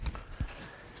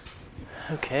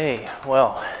Okay,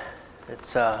 well,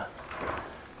 it's a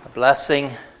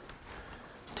blessing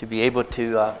to be able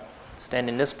to stand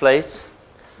in this place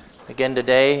again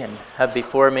today and have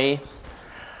before me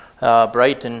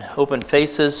bright and open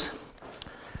faces,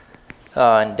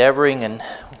 endeavoring and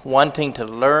wanting to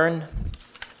learn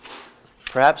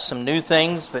perhaps some new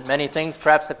things, but many things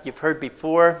perhaps that you've heard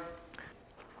before.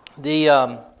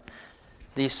 The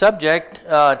subject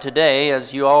today,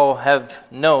 as you all have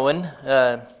known,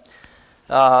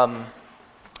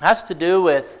 has to do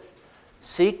with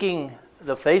seeking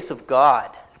the face of God.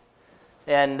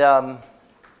 And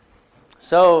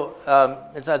so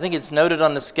I think it's noted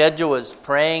on the schedule as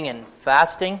praying and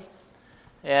fasting.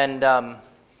 And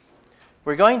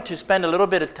we're going to spend a little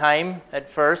bit of time at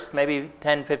first, maybe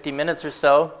 10, 15 minutes or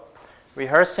so,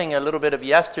 rehearsing a little bit of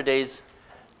yesterday's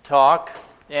talk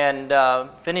and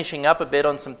finishing up a bit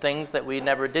on some things that we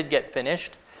never did get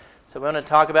finished. So we want to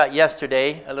talk about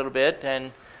yesterday a little bit.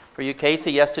 And for you,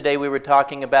 Casey, yesterday we were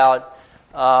talking about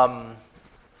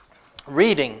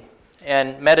reading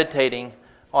and meditating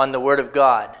on the Word of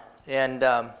God. And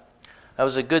that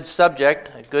was a good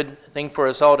subject, a good thing for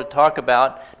us all to talk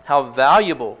about, how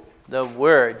valuable the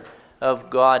Word of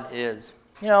God is.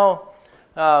 You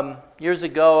know, years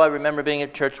ago I remember being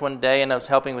at church one day and I was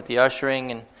helping with the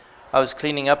ushering, and I was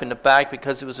cleaning up in the back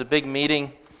because it was a big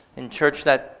meeting in church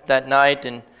that night,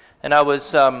 and I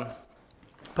was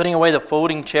putting away the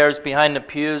folding chairs behind the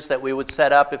pews that we would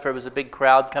set up if there was a big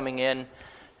crowd coming in.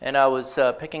 And I was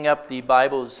picking up the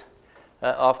Bibles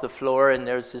off the floor, and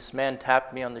there's this man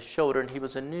tapped me on the shoulder, and he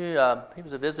was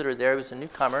a visitor there. He was a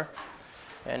newcomer,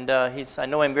 and I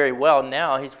know him very well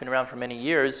now. He's been around for many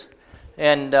years,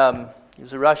 and he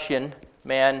was a Russian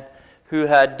man who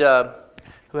had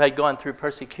gone through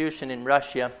persecution in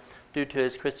Russia due to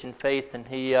his Christian faith, and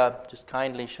he just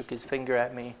kindly shook his finger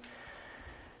at me.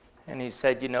 And he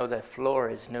said, "You know, that floor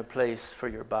is no place for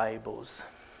your Bibles."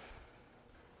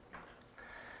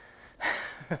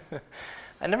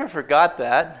 I never forgot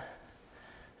that.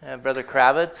 Brother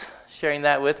Kravitz sharing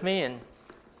that with me, and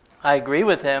I agree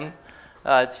with him.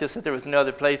 It's just that there was no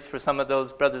other place for some of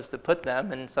those brothers to put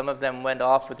them, and some of them went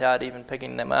off without even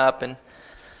picking them up.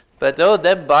 But though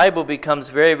that Bible becomes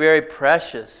very, very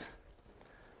precious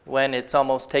when it's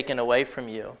almost taken away from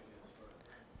you.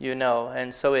 You know,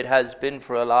 and so it has been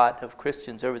for a lot of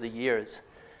Christians over the years.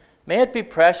 May it be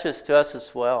precious to us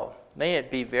as well. May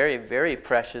it be very, very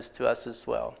precious to us as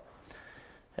well.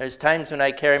 There's times when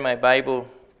I carry my Bible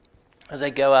as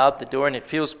I go out the door, and it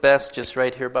feels best just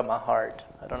right here by my heart.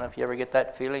 I don't know if you ever get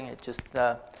that feeling. It just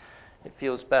it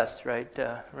feels best right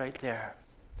there.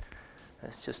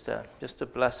 It's just a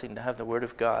blessing to have the Word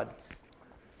of God.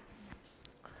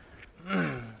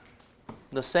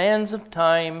 The sands of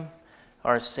time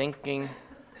are sinking,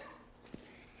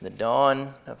 the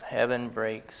dawn of heaven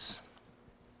breaks.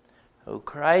 O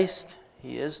Christ,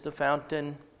 He is the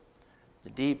fountain,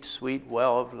 the deep, sweet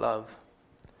well of love.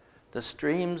 The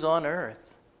streams on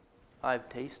earth I've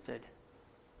tasted.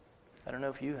 I don't know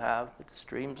if you have, but the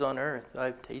streams on earth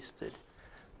I've tasted.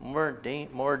 More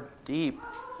deep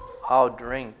I'll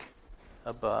drink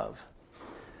above.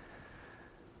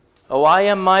 Oh, I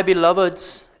am my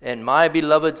beloved's, and my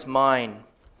beloved's mine.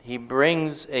 He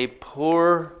brings a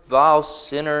poor, vile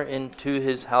sinner into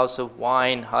his house of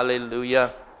wine.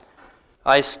 Hallelujah.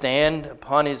 I stand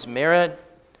upon his merit.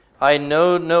 I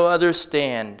know no other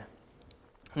stand.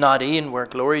 Not e'en where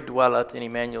glory dwelleth in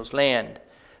Emmanuel's land.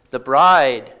 The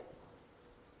bride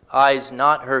eyes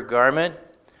not her garment,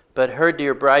 but her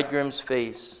dear bridegroom's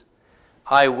face.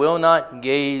 I will not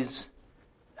gaze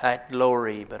at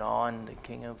glory, but on the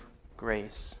King of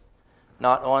grace.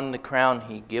 Not on the crown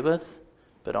he giveth,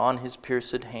 but on his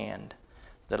pierced hand.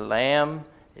 The Lamb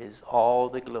is all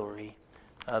the glory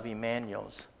of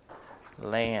Emmanuel's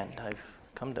land. I've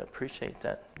come to appreciate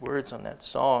that words on that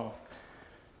song.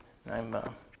 I'm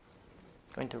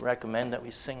going to recommend that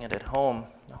we sing it at home,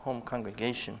 the home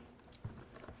congregation.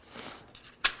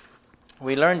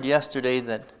 We learned yesterday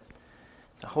that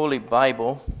the Holy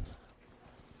Bible,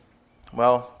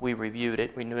 well, we reviewed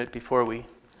it. We knew it before we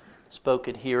spoke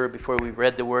it here, before we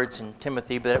read the words in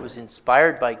Timothy, but it was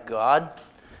inspired by God,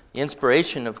 the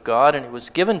inspiration of God, and it was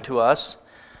given to us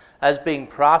as being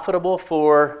profitable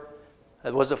for,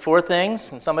 was it 4 things?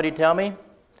 Can somebody tell me?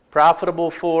 Profitable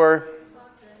for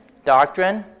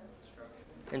doctrine,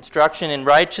 instruction in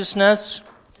righteousness,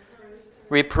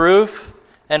 reproof,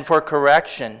 and for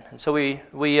correction. And so we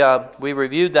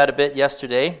reviewed that a bit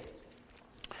yesterday.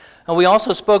 And we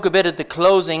also spoke a bit at the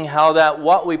closing how that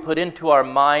what we put into our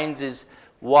minds is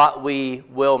what we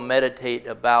will meditate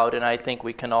about. And I think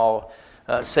we can all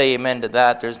say amen to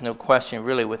that. There's no question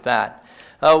really with that.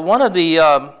 One of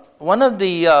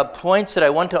the points that I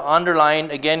want to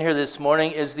underline again here this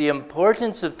morning is the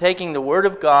importance of taking the Word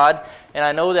of God, and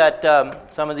I know that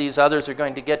some of these others are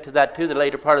going to get to that too the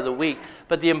later part of the week,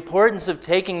 but the importance of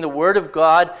taking the Word of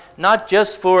God not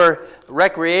just for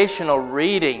recreational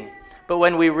reading, but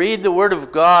when we read the Word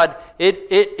of God, it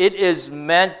is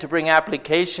meant to bring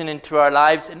application into our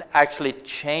lives and actually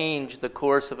change the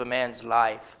course of a man's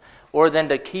life, or then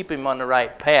to keep him on the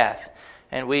right path.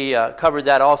 And we covered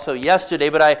that also yesterday.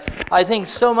 But I think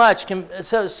so much,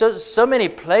 so many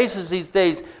places these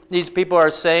days, these people are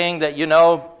saying that,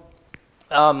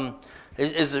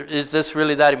 is this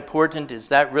really that important? Is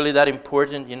that really that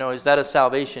important? Is that a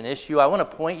salvation issue? I want to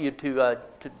point you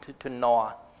to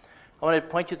Noah. I want to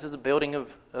point you to the building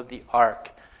of the ark.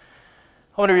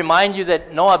 I want to remind you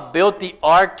that Noah built the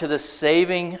ark to the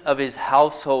saving of his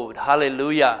household.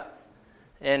 Hallelujah.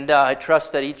 And I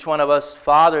trust that each one of us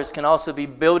fathers can also be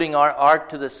building our ark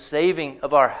to the saving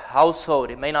of our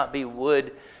household. It may not be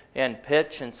wood and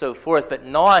pitch and so forth, but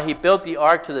Noah, he built the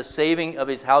ark to the saving of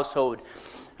his household.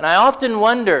 And I often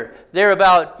wonder there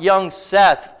about young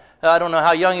Seth, I don't know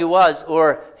how young he was,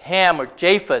 or Ham or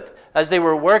Japheth, as they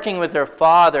were working with their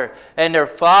father, and their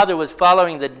father was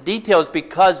following the details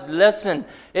because, listen,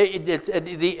 at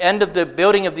the end of the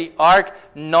building of the ark,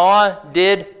 Noah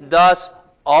did thus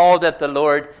all that the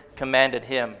Lord commanded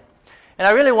him. And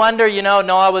I really wonder,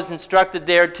 Noah was instructed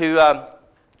there to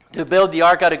build the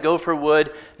ark out of gopher wood,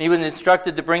 and he was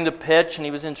instructed to bring the pitch, and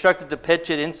he was instructed to pitch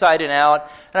it inside and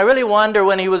out. And I really wonder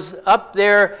when he was up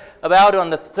there about on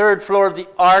the third floor of the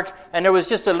ark, and there was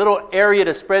just a little area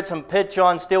to spread some pitch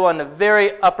on, still on the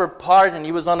very upper part, and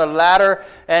he was on a ladder,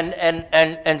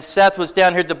 and Seth was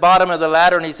down here at the bottom of the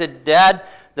ladder, and he said, "Dad,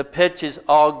 the pitch is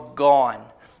all gone."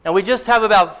 And we just have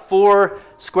about 4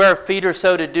 square feet or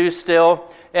so to do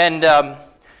still, and Dad,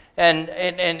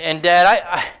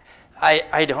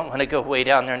 I don't want to go way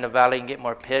down there in the valley and get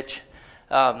more pitch.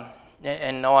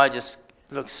 And Noah just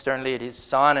looked sternly at his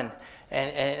son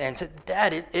and said,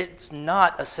 "Dad, it's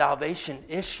not a salvation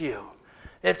issue.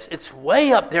 It's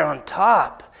way up there on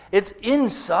top. It's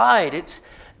inside.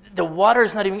 The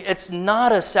water's not even. It's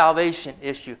not a salvation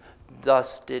issue."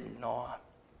 Thus did Noah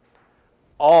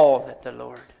all that the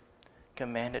Lord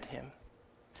commanded him.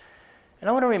 And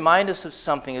I want to remind us of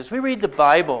something as we read the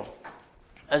Bible.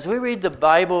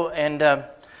 And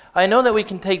I know that we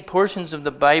can take portions of the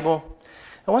Bible.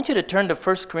 I want you to turn to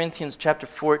 1 Corinthians chapter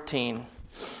 14.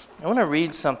 I want to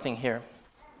read something here.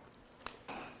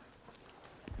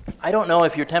 I don't know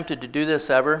if you're tempted to do this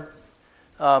ever,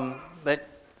 but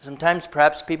sometimes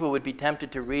perhaps people would be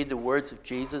tempted to read the words of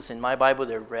Jesus. In my Bible,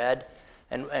 they're read,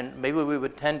 and maybe we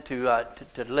would tend to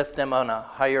lift them on a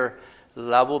higher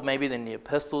level, maybe than the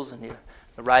epistles and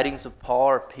the writings of Paul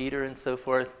or Peter and so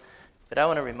forth. But I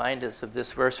want to remind us of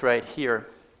this verse right here.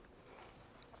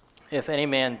 If any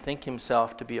man think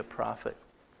himself to be a prophet.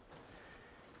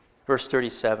 Verse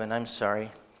 37,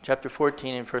 chapter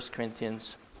 14 in 1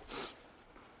 Corinthians,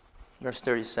 verse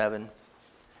 37.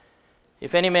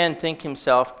 If any man think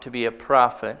himself to be a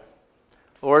prophet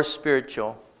or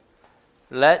spiritual,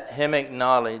 let him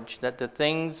acknowledge that the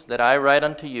things that I write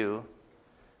unto you,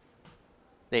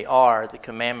 they are the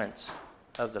commandments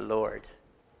of the Lord.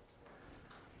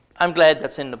 I'm glad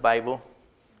that's in the Bible,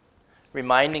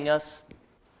 reminding us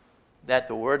that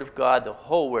the Word of God, the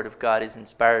whole Word of God, is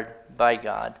inspired by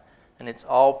God, and it's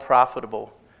all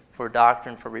profitable for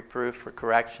doctrine, for reproof, for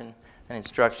correction, and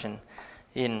instruction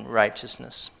in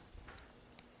righteousness.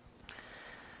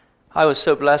 I was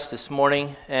so blessed this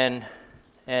morning, and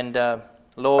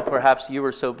Lowell, perhaps you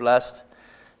were so blessed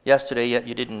yesterday, yet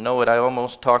you didn't know it. I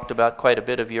almost talked about quite a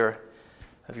bit of your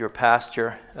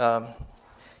pastor.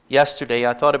 Yesterday,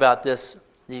 I thought about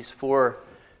these four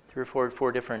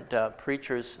different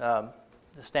preachers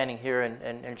standing here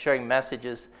and sharing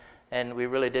messages, and we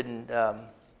really didn't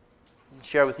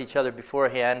share with each other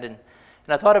beforehand. And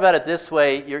I thought about it this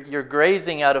way: you're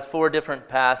grazing out of 4 different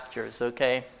pastures.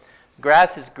 Okay,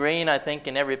 grass is green, I think,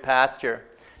 in every pasture,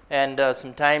 and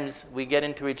sometimes we get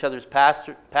into each other's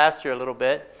pasture a little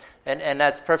bit, and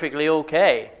that's perfectly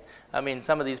okay. I mean,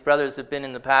 some of these brothers have been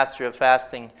in the pasture of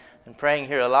fasting and praying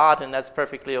here a lot, and that's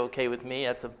perfectly okay with me.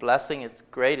 That's a blessing. It's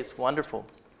great. It's wonderful.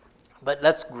 But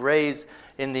let's graze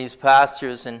in these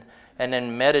pastures and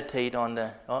then meditate on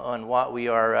what we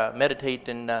are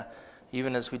meditating.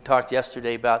 Even as we talked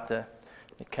yesterday about the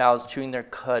cows chewing their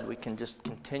cud, we can just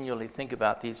continually think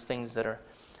about these things that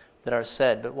are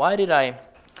said. But why did I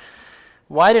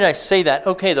say that?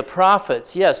 Okay, the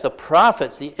prophets. Yes, the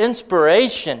prophets. The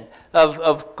inspiration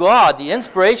of God, the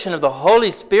inspiration of the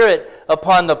Holy Spirit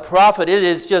upon the prophet, it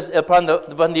is just upon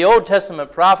the Old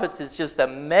Testament prophets, it's just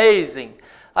amazing.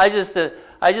 I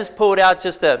just pulled out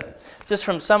just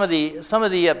from some of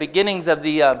the beginnings of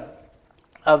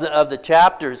the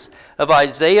chapters of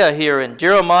Isaiah here and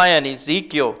Jeremiah and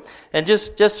Ezekiel, and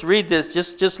just read this.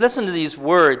 Just listen to these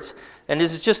words, and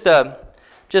this is just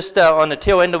on the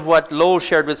tail end of what Lowell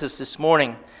shared with us this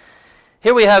morning.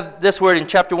 Here we have this word in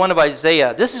chapter 1 of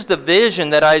Isaiah. This is the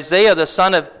vision that Isaiah, the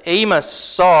son of Amos,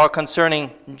 saw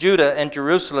concerning Judah and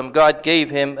Jerusalem. God gave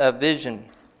him a vision.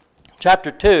 Chapter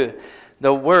 2,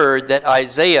 the word that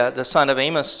Isaiah, the son of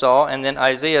Amos, saw. And then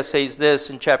Isaiah says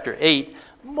this in chapter 8,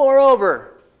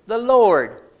 moreover, the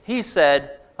Lord, he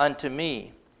said unto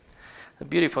me. A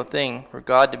beautiful thing for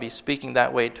God to be speaking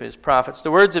that way to his prophets. The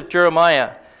words of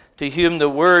Jeremiah, to whom the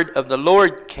word of the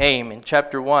Lord came in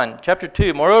chapter 1. Chapter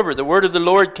 2, moreover, the word of the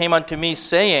Lord came unto me,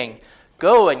 saying,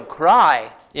 go and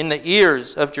cry in the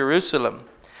ears of Jerusalem.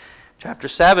 Chapter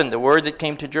 7, the word that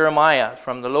came to Jeremiah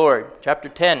from the Lord. Chapter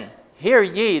 10, hear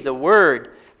ye the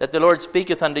word that the Lord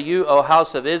speaketh unto you, O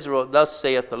house of Israel, thus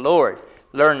saith the Lord,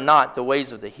 learn not the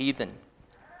ways of the heathen.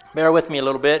 Bear with me a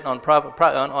little bit on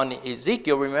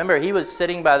Ezekiel. Remember, he was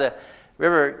sitting by the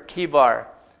river Kibar.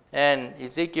 And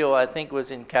Ezekiel, I think,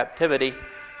 was in captivity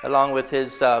along with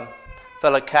his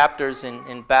fellow captors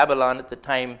in Babylon at the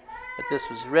time that this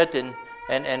was written.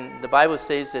 And the Bible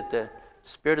says that the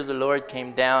Spirit of the Lord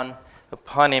came down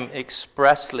upon him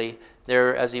expressly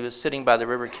there as he was sitting by the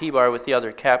river Kibar with the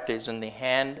other captives, and the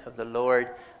hand of the Lord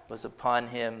was upon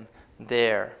him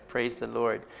there. Praise the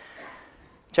Lord.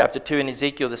 Chapter 2 in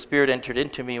Ezekiel, the Spirit entered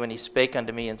into me when he spake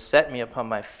unto me and set me upon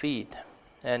my feet.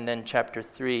 And then chapter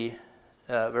 3,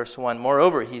 verse 1,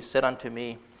 moreover, he said unto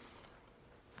me,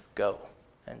 go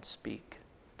and speak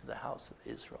to the house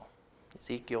of Israel.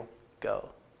 Ezekiel, go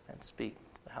and speak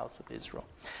to the house of Israel.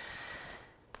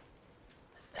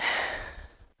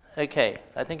 Okay,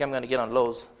 I think I'm going to get on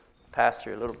Lowell's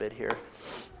pasture a little bit here.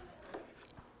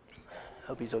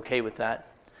 Hope he's okay with that.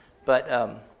 But,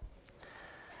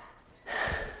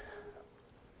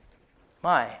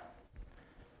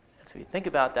 so you think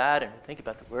about that and think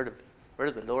about the word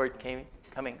of the Lord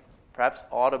coming, perhaps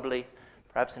audibly,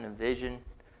 perhaps in a vision,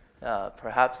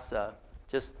 perhaps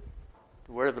just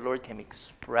the word of the Lord came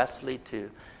expressly to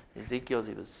Ezekiel as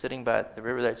he was sitting by the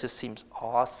river there. It just seems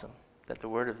awesome that the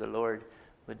word of the Lord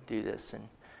would do this.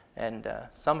 And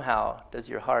somehow does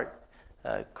your heart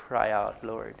cry out,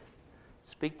 Lord,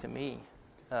 speak to me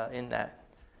in that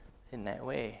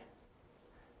way.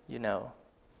 You know,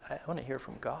 I want to hear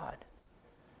from God.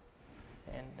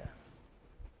 And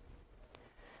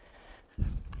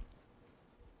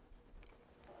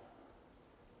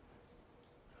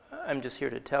I'm just here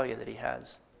to tell you that he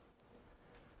has.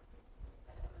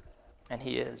 And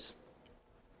he is.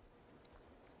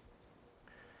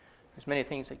 There's many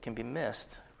things that can be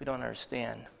missed if we don't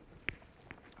understand.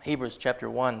 Hebrews chapter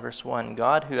 1, verse 1,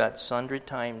 God who at sundry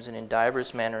times and in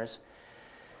divers manners.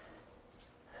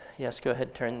 Yes, go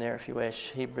ahead, turn there if you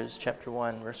wish. Hebrews chapter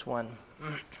 1, verse 1.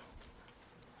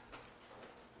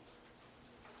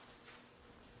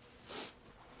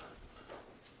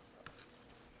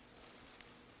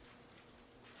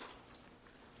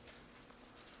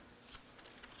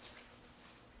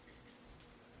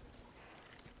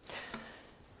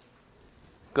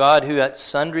 God who at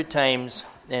sundry times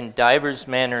and divers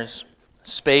manners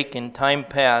spake in time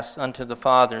past unto the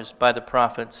fathers by the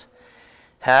prophets,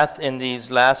 hath in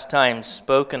these last times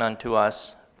spoken unto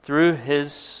us through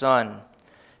his Son,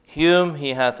 whom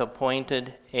he hath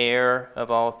appointed heir of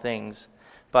all things,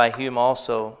 by whom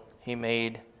also he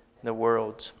made the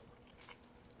worlds.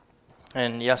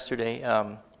 And yesterday,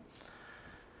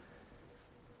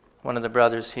 one of the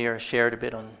brothers here shared a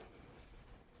bit on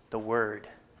the Word,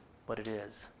 what it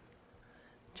is.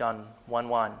 John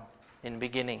 1:1, in the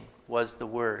beginning was the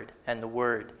Word, and the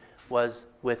Word was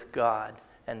with God,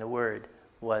 and the Word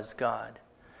was God.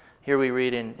 Here we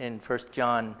read in 1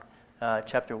 John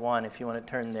chapter 1, if you want to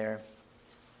turn there.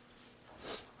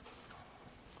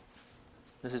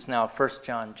 This is now 1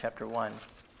 John chapter 1.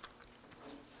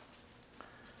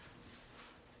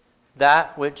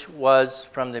 That which was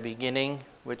from the beginning,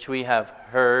 which we have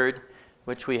heard,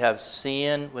 which we have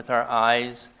seen with our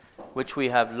eyes, which we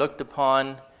have looked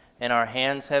upon, and our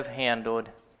hands have handled,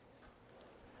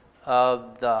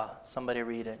 of the, somebody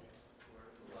read it,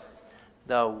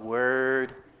 the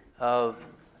word of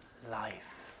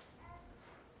life.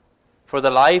 For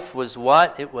the life was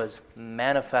what? It was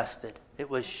manifested. It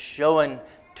was shown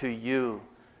to you.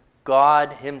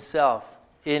 God himself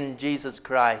in Jesus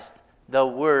Christ. The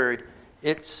Word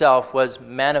itself was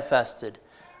manifested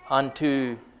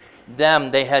unto them,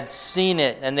 they had seen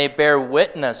it, and they bear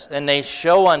witness, and they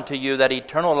show unto you that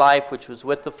eternal life which was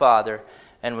with the Father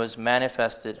and was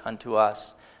manifested unto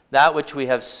us. That which we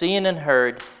have seen and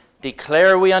heard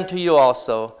declare we unto you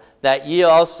also, that ye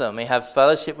also may have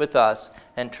fellowship with us.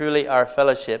 And truly our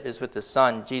fellowship is with the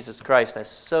Son, Jesus Christ. I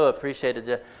so appreciated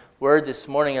the word this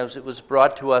morning as it was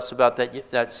brought to us about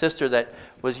that sister that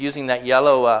was using that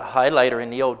yellow highlighter in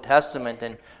the Old Testament.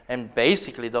 And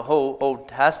basically the whole Old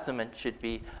Testament should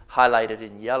be highlighted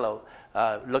in yellow,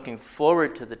 looking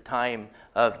forward to the time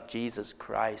of Jesus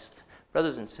Christ.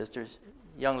 Brothers and sisters,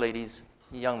 young ladies,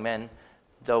 young men,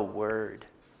 the Word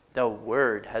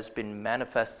has been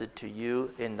manifested to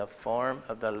you in the form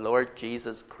of the Lord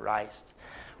Jesus Christ.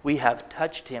 We have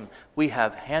touched Him. We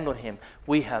have handled Him.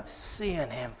 We have seen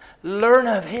Him. Learn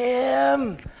of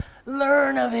Him.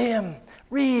 Learn of Him.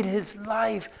 Read His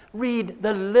life. Read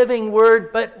the living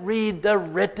Word, but read the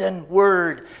written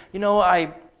Word. You know,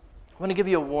 I want to give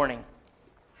you a warning.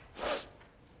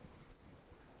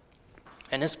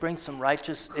 And this brings some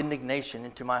righteous indignation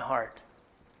into my heart.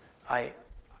 I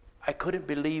couldn't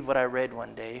believe what I read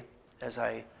one day as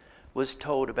I was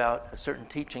told about a certain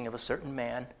teaching of a certain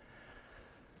man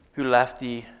who left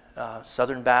the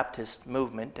Southern Baptist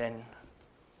movement and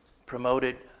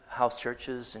promoted house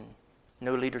churches and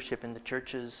no leadership in the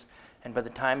churches. And by the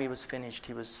time he was finished,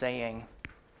 he was saying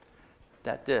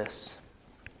that this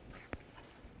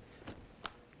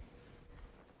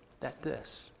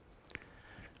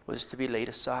was to be laid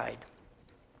aside.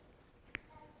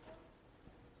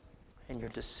 And you're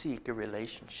to seek a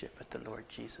relationship with the Lord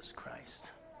Jesus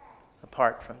Christ.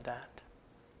 Apart from that,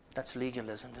 that's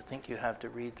legalism, to think you have to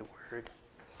read the Word.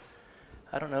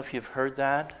 I don't know if you've heard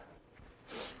that.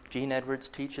 Gene Edwards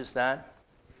teaches that.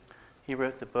 He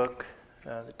wrote the book,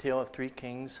 The Tale of Three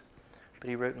Kings, but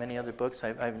he wrote many other books.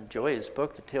 I enjoy his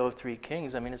book, The Tale of Three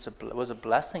Kings. I mean, it was a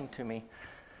blessing to me.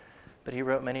 But he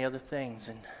wrote many other things,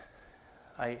 and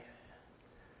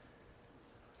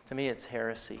to me it's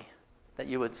heresy that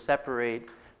you would separate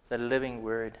the living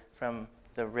Word from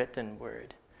the written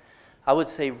Word. I would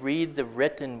say read the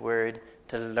written Word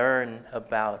to learn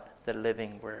about the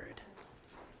living Word.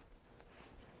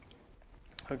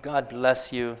 Oh, God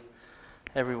bless you,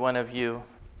 every one of you.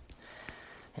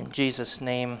 In Jesus'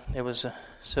 name, it was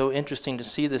so interesting to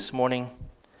see this morning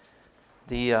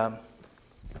the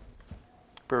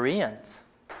Bereans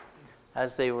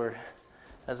as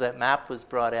that map was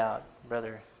brought out,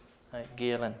 Brother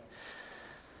Galen.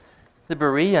 The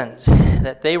Bereans,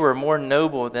 that they were more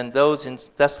noble than those in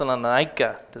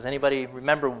Thessalonica. Does anybody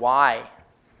remember why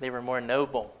they were more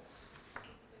noble?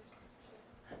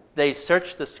 They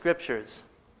searched the Scriptures.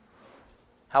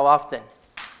 How often?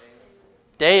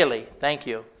 Daily. Thank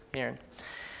you, Aaron.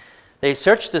 They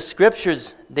searched the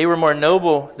Scriptures. They were more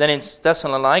noble than in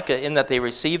Thessalonica in that they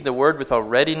received the Word with all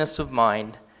readiness of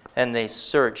mind, and they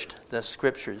searched the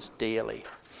Scriptures daily.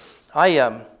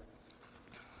 I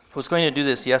was going to do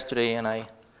this yesterday, and I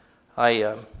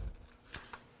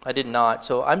did not.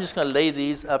 So I'm just going to lay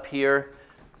these up here.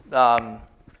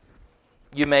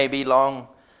 You may know,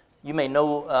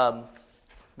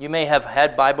 you may have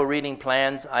had Bible reading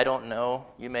plans. I don't know.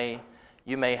 You may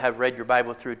have read your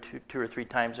Bible through two or three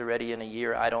times already in a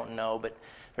year. I don't know. But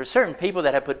there are certain people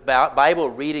that have put Bible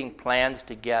reading plans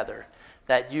together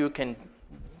that you can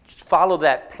follow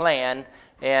that plan.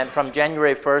 And from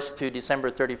January 1st to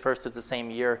December 31st of the same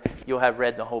year, you'll have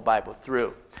read the whole Bible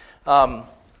through. I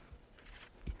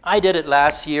did it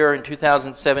last year in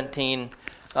 2017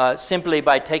 simply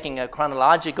by taking a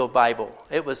chronological Bible.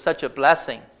 It was such a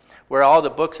blessing where all the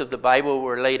books of the Bible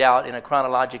were laid out in a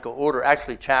chronological order.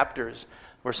 Actually, chapters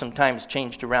were sometimes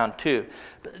changed around too.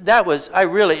 I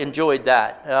really enjoyed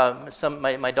that.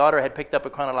 My daughter had picked up a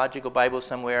chronological Bible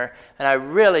somewhere, and I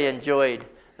really enjoyed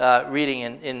reading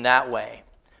in that way.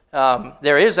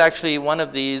 There is actually one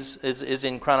of these is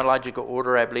in chronological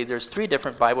order, I believe. There's 3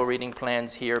 different Bible reading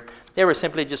plans here. They were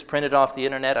simply just printed off the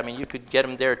internet. I mean, you could get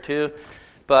them there too.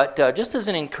 But just as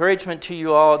an encouragement to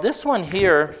you all, this one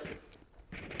here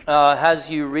has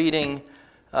you reading,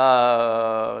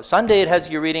 Sunday it has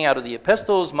you reading out of the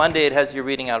epistles, Monday it has you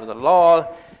reading out of the law,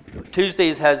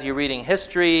 Tuesdays has you reading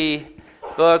history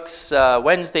books,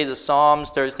 Wednesday the Psalms,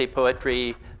 Thursday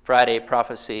poetry, Friday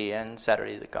prophecy, and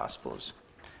Saturday the Gospels.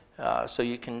 So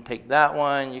you can take that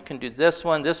one. You can do this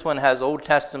one. This one has Old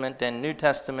Testament and New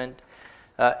Testament.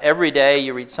 Every day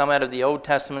you read some out of the Old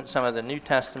Testament, some of the New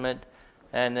Testament,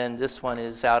 and then this one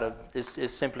is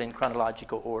simply in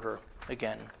chronological order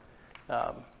again.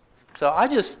 So I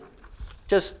just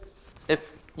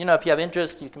if you have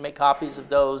interest, you can make copies of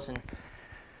those, and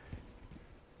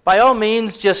by all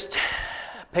means, just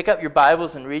pick up your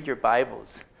Bibles and read your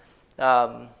Bibles.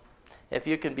 If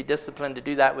you can be disciplined to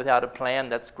do that without a plan,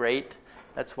 that's great.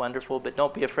 That's wonderful. But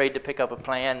don't be afraid to pick up a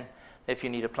plan if you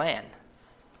need a plan.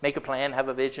 Make a plan, have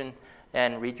a vision,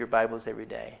 and read your Bibles every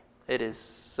day. It is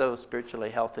so spiritually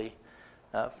healthy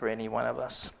for any one of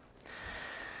us.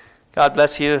 God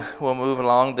bless you. We'll move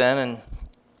along then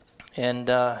and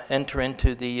enter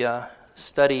into the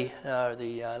study,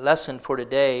 the lesson for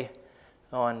today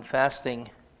on fasting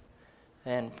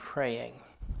and praying.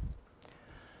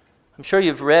 I'm sure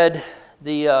you've read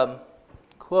the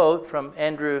quote from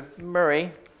Andrew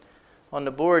Murray on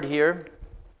the board here.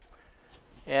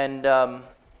 And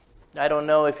I don't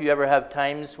know if you ever have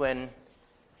times when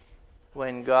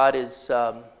God is,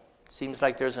 seems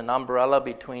like there's an umbrella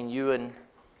between you and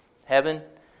heaven.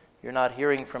 You're not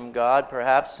hearing from God,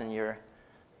 perhaps, and you're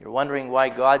wondering why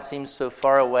God seems so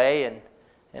far away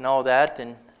and all that.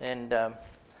 And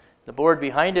the board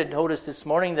behind it told us this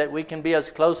morning that we can be as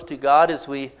close to God as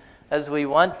we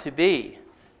want to be.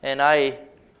 And I've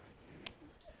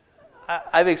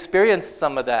experienced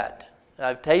some of that.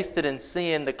 I've tasted and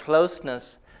seen the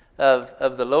closeness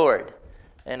of the Lord.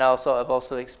 And I've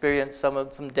also experienced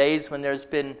some days when there's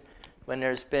been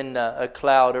a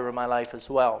cloud over my life as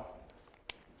well.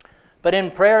 But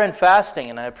in prayer and fasting,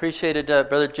 and I appreciated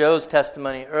Brother Joe's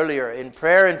testimony earlier, in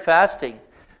prayer and fasting,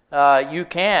 you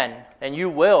can and you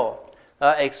will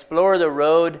explore the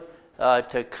road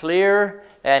to clear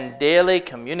and daily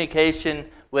communication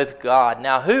with God.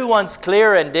 Now, who wants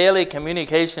clear and daily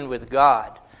communication with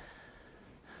God?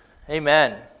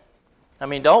 Amen. I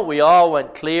mean, don't we all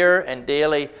want clear and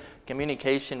daily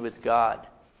communication with God?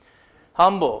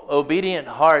 Humble, obedient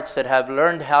hearts that have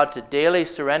learned how to daily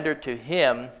surrender to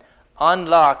Him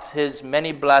unlocks His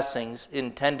many blessings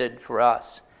intended for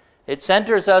us. It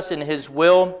centers us in His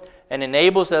will and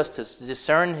enables us to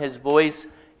discern His voice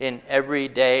in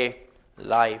everyday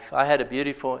life. I had a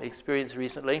beautiful experience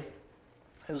recently.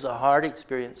 It was a hard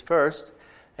experience first,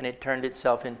 and it turned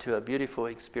itself into a beautiful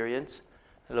experience,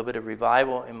 a little bit of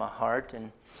revival in my heart.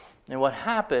 And what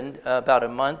happened about a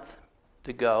month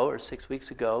ago or 6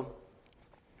 weeks ago,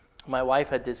 my wife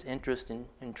had this interest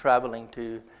in traveling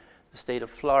to the state of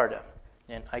Florida,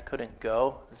 and I couldn't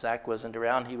go. Zach wasn't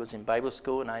around. He was in Bible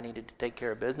school, and I needed to take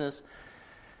care of business.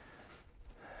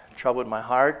 Troubled my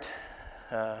heart,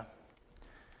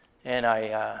 and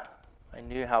I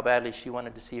knew how badly she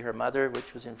wanted to see her mother,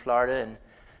 which was in Florida,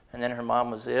 and then her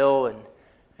mom was ill,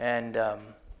 and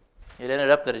it ended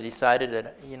up that I decided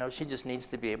that she just needs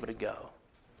to be able to go.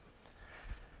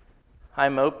 I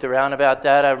moped around about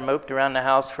that. I moped around the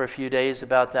house for a few days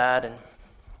about that, and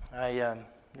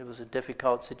it was a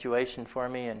difficult situation for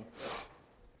me,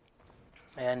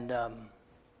 and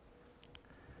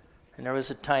there was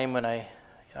a time when I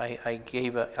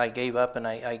gave up and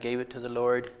I gave it to the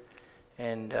Lord,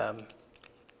 and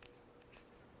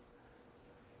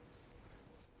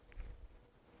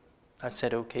I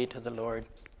said okay to the Lord,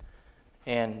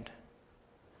 and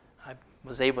I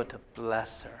was able to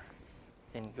bless her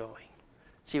in going.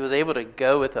 She was able to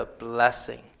go with a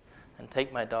blessing and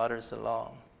take my daughters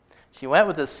along. She went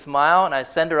with a smile, and I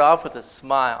sent her off with a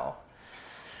smile.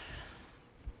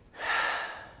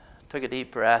 Took a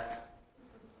deep breath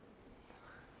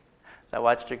as I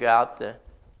watched her go out the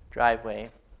driveway.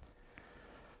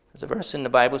 There's a verse in the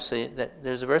Bible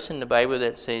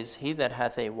that says, "He that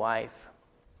hath a wife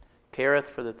careth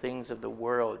for the things of the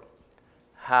world,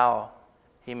 how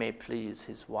he may please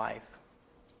his wife.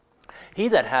 He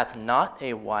that hath not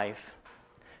a wife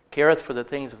careth for the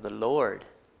things of the Lord,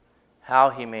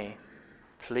 how he may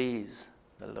please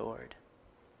the Lord."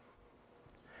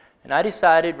 And I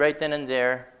decided right then and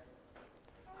there,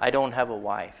 I don't have a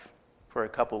wife for a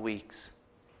couple weeks.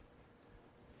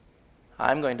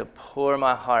 I'm going to pour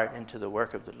my heart into the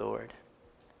work of the Lord.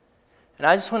 And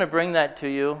I just want to bring that to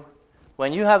you.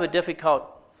 When you have a difficult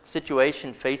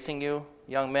situation facing you,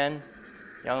 young men,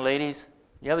 young ladies,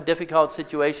 you have a difficult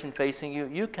situation facing you,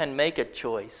 you can make a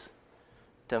choice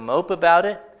to mope about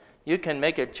it. You can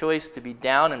make a choice to be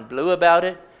down and blue about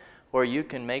it, or you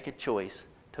can make a choice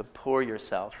to pour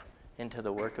yourself into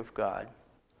the work of God.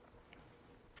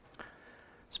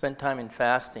 Spend time in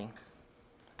fasting,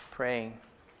 praying.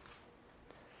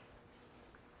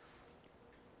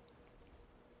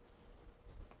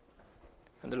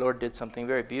 And the Lord did something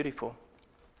very beautiful.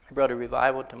 He brought a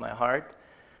revival to my heart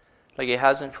like He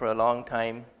hasn't for a long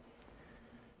time.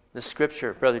 The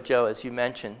Scripture, Brother Joe, as you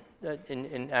mentioned,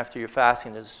 after your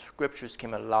fasting, the Scriptures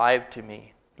came alive to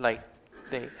me like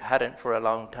they hadn't for a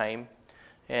long time.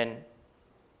 And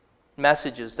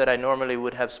messages that I normally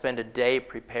would have spent a day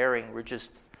preparing were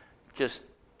just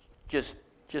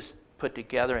put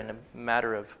together in a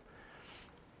matter of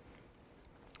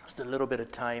Just a little bit of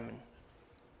time.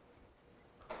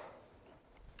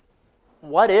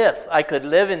 What if I could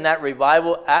live in that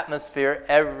revival atmosphere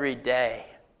every day?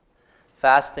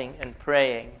 Fasting and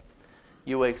praying,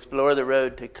 you will explore the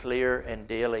road to clear and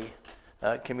daily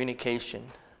communication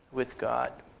with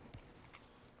God.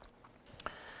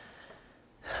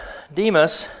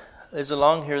 Demas is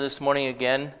along here this morning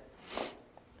again.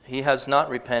 He has not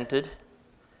repented.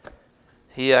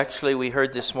 He actually, we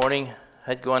heard this morning,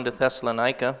 had gone to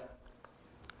Thessalonica.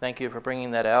 Thank you for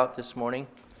bringing that out this morning.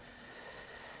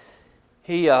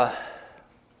 He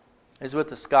is with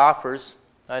the scoffers,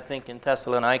 I think, in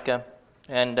Thessalonica.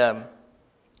 And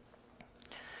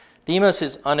Demas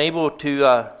is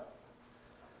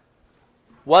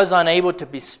was unable to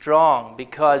be strong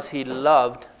because he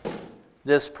loved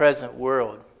this present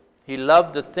world. He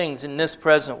loved the things in this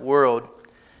present world.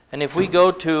 And if we go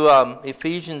to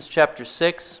Ephesians chapter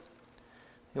 6,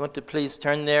 you want to please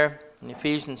turn there in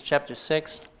Ephesians chapter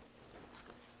 6.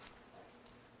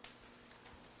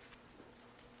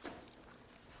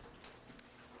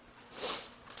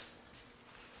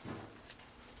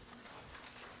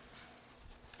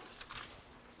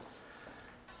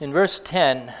 In verse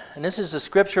 10, and this is the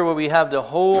scripture where we have the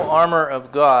whole armor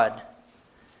of God.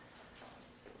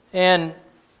 And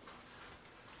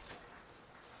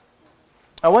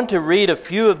I want to read a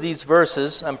few of these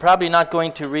verses. I'm probably not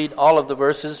going to read all of the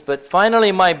verses, but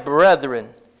finally, my brethren,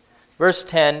 verse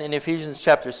 10 in Ephesians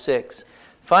chapter 6.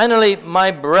 Finally,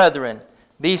 my brethren,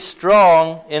 be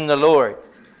strong in the Lord.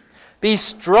 Be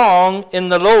strong in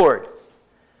the Lord.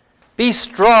 Be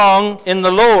strong in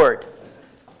the Lord.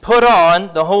 Put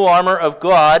on the whole armor of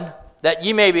God, that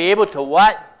ye may be able to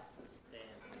what?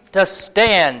 Stand. To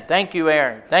stand. Thank you,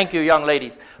 Aaron. Thank you, young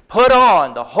ladies. Put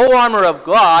on the whole armor of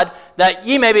God, that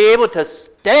ye may be able to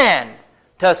stand.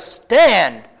 To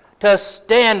stand. To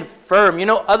stand firm. You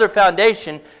know, other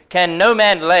foundation can no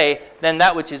man lay than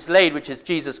that which is laid, which is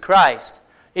Jesus Christ,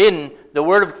 in the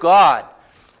Word of God.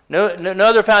 No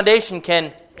other foundation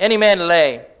can any man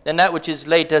lay than that which is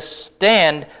laid, to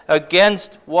stand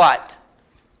against what?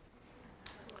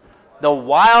 The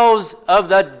wiles of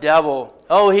the devil.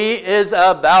 Oh, he is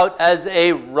about as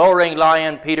a roaring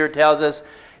lion, Peter tells us.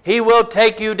 He will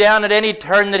take you down at any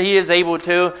turn that he is able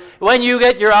to. When you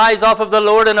get your eyes off of the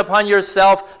Lord and upon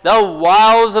yourself, the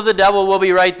wiles of the devil will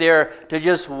be right there to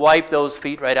just wipe those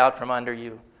feet right out from under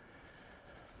you.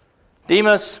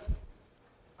 Demas,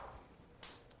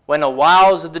 when the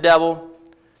wiles of the devil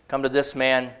come to this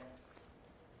man,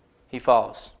 he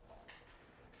falls.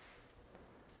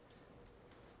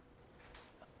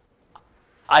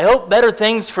 I hope better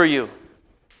things for you.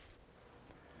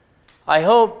 I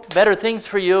hope better things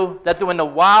for you, that when the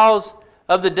wiles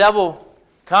of the devil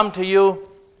come to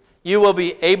you, you will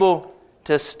be able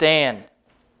to stand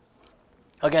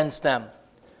against them.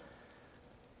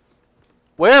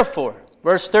 Wherefore,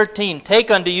 verse 13, take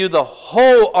unto you the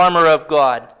whole armor of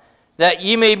God, that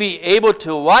ye may be able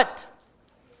to what?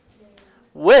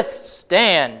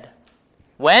 Withstand.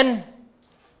 When?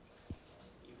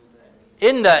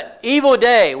 In the evil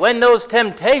day, when those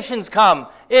temptations come,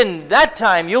 in that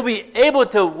time you'll be able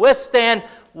to withstand.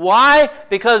 Why?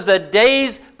 Because the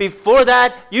days before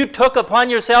that, you took upon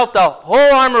yourself the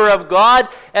whole armor of God,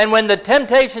 and when the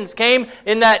temptations came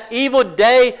in that evil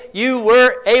day, you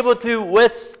were able to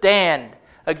withstand,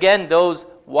 again, those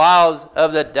wiles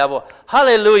of the devil.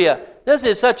 Hallelujah. This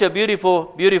is such a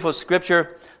beautiful, beautiful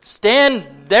scripture. Stand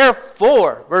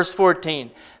therefore, verse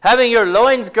 14, having your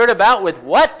loins girt about with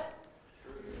what?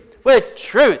 With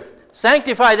truth.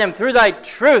 Sanctify them through thy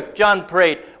truth, John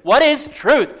prayed. What is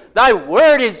truth? Thy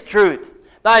word is truth.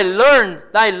 Thy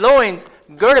loins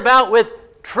girt about with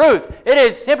truth. It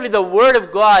is simply the word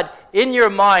of God in your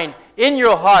mind, in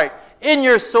your heart, in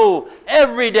your soul,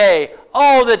 every day,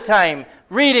 all the time,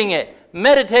 reading it,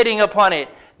 meditating upon it.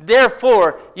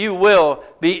 Therefore, you will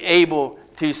be able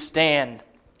to stand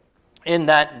in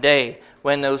that day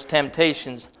when those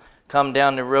temptations come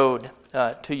down the road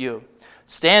to you.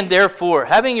 Stand therefore,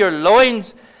 having your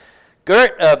loins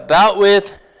girt about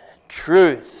with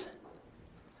truth,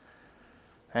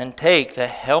 and take the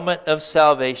helmet of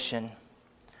salvation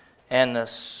and the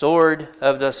sword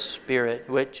of the Spirit,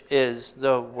 which is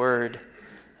the Word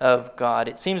of God.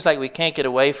 It seems like we can't get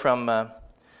away from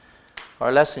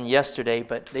our lesson yesterday,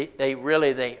 but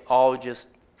they all just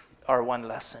are one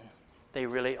lesson. They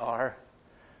really are.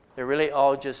 They're really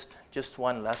all just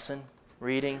one lesson.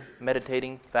 Reading,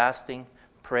 meditating, fasting,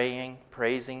 praying,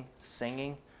 praising,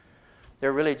 singing.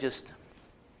 They're really just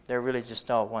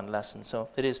all one lesson. So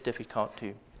it is difficult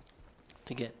to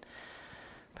get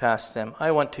past them.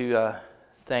 I want to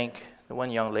thank the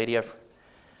one young lady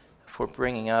for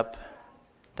bringing up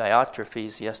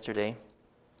Diotrephes yesterday.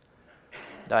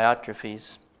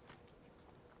 Diotrephes,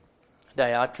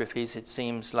 it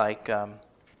seems like,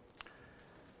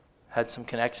 had some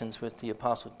connections with the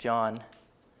Apostle John.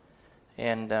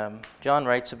 And John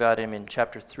writes about him in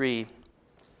chapter 3.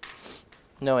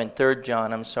 No, in 3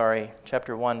 John,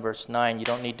 chapter 1, verse 9. You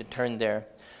don't need to turn there.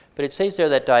 But it says there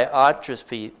that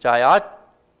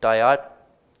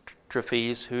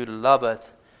Diotrephes, who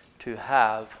loveth to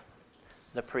have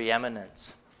the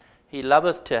preeminence. He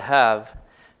loveth to have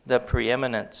the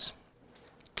preeminence.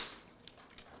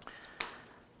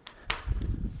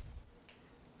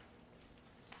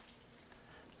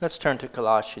 Let's turn to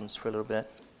Colossians for a little bit.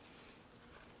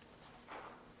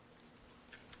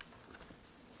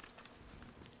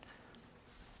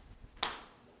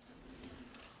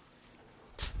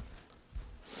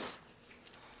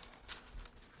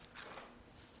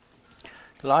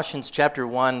 Colossians chapter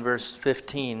 1, verse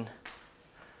 15.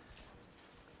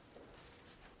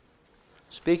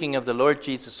 Speaking of the Lord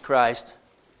Jesus Christ,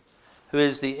 who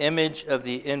is the image of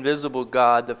the invisible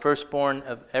God, the firstborn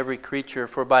of every creature,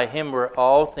 for by him were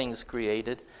all things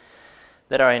created,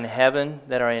 that are in heaven,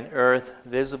 that are in earth,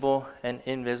 visible and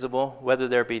invisible, whether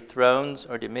there be thrones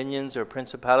or dominions or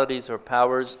principalities or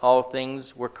powers, all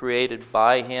things were created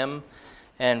by him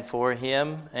and for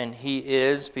him, and he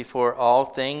is before all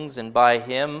things, and by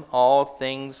him all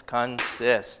things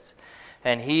consist.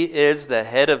 And he is the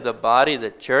head of the body, the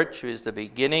church, who is the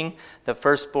beginning, the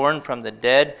firstborn from the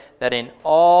dead, that in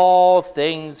all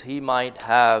things he might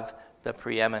have the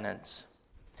preeminence.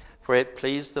 For it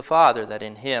pleased the Father that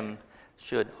in him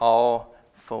should all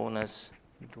fullness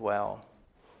dwell.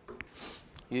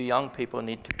 You young people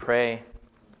need to pray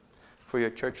for your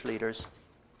church leaders.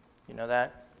 You know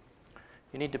that?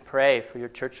 You need to pray for your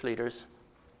church leaders.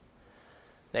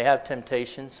 They have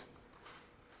temptations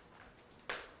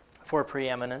for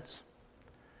preeminence.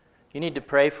 You need to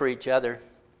pray for each other.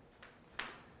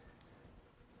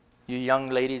 You young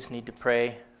ladies need to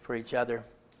pray for each other.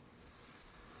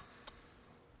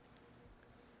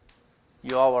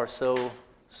 You all are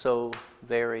so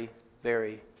very,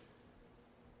 very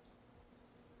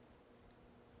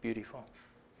beautiful.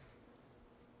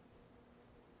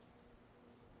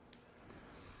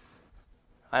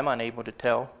 I'm unable to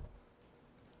tell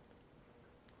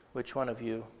which one of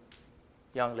you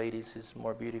young ladies is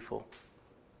more beautiful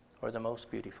or the most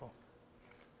beautiful.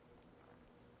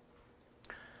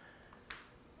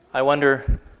 I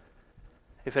wonder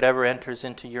if it ever enters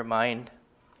into your mind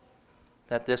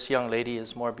that this young lady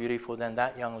is more beautiful than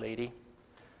that young lady,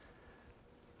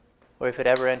 or if it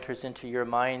ever enters into your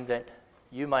mind that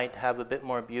you might have a bit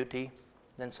more beauty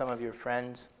than some of your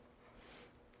friends.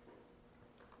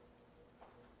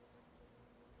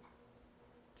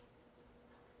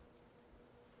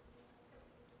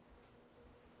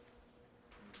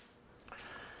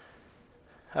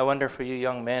 I wonder for you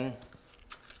young men,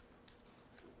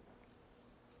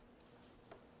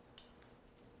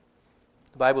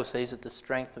 the Bible says that the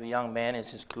strength of a young man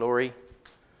is his glory.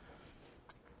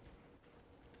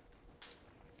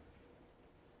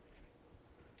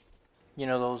 You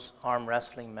know those arm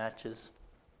wrestling matches?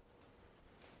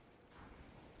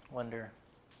 Wonder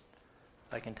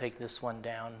if I can take this one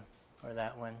down or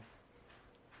that one.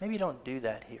 Maybe you don't do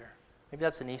that here. Maybe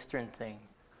that's an Eastern thing.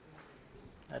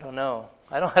 I don't know.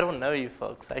 I don't know you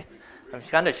folks. I'm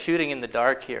kind of shooting in the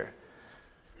dark here.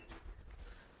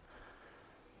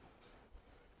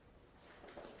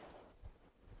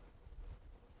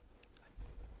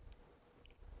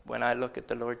 When I look at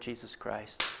the Lord Jesus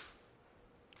Christ,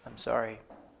 I'm sorry.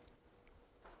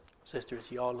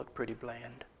 Sisters, you all look pretty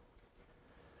bland.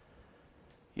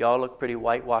 You all look pretty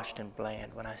whitewashed and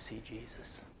bland when I see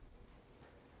Jesus.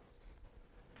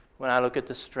 When I look at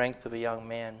the strength of a young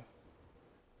man,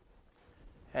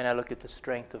 and I look at the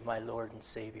strength of my Lord and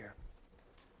Savior,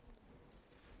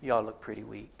 y'all look pretty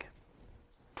weak.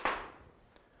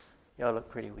 Y'all look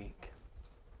pretty weak.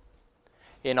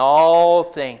 In all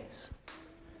things,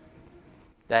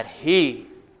 that he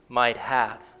might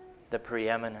have the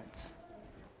preeminence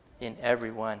in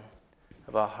every one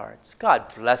of our hearts.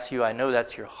 God bless you. I know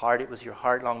that's your heart. It was your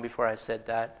heart long before I said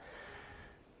that.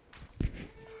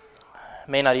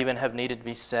 May not even have needed to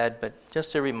be said, but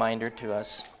just a reminder to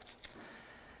us.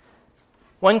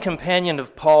 One companion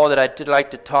of Paul that I'd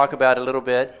like to talk about a little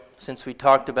bit, since we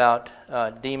talked about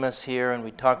Demas here and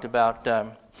we talked about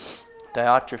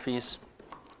Diotrephes,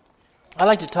 I'd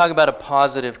like to talk about a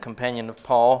positive companion of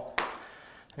Paul.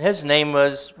 And his name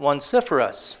was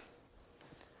Onesiphorus.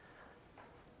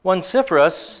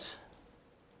 Onesiphorus,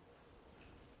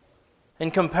 in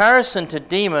comparison to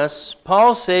Demas,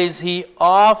 Paul says he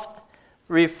oft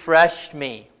refreshed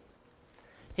me.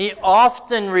 He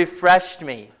often refreshed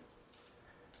me.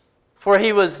 For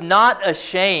he was not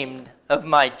ashamed of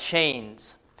my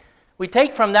chains. We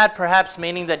take from that perhaps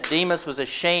meaning that Demas was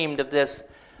ashamed of this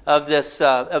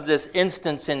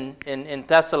instance in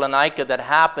Thessalonica that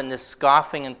happened, this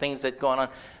scoffing and things that going on.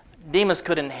 Demas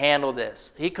couldn't handle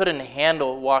this. He couldn't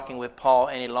handle walking with Paul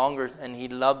any longer, and he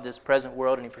loved this present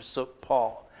world, and he forsook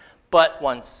Paul. But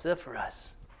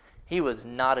Onesiphorus, he was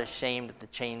not ashamed of the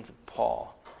chains of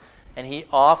Paul, and he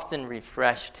often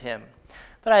refreshed him.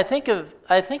 But I think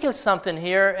of something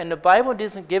here, and the Bible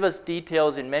doesn't give us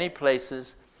details in many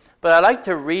places, but I like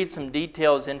to read some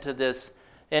details into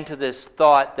this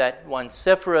thought that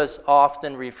Onesiphorus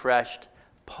often refreshed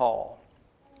Paul.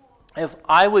 If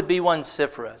I would be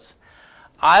Onesiphorus,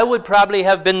 I would probably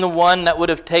have been the one that would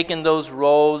have taken those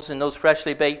rolls and those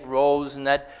freshly baked rolls and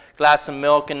that glass of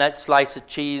milk and that slice of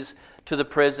cheese to the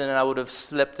prison, and I would have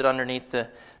slipped it underneath the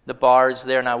bars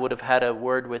there, and I would have had a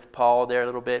word with Paul there a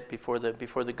little bit before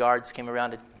the guards came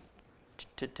around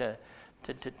to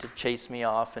chase me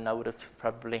off, and I would have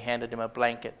probably handed him a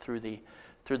blanket through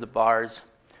the bars.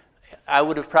 I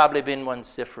would have probably been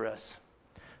Onesiphorus.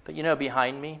 But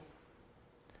behind me,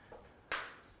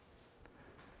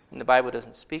 and the Bible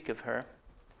doesn't speak of her,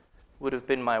 would have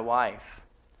been my wife,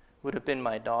 would have been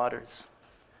my daughters,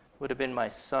 would have been my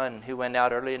son who went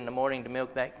out early in the morning to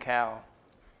milk that cow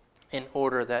in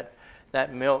order that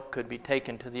that milk could be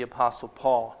taken to the Apostle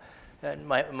Paul. And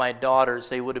my daughters,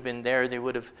 they would have been there. They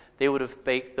would have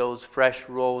baked those fresh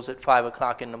rolls at 5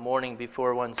 o'clock in the morning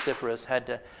before Onesiphorus had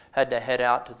to head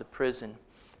out to the prison.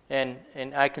 And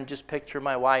I can just picture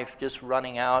my wife just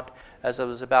running out as I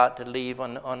was about to leave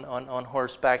on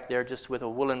horseback there, just with a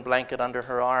woolen blanket under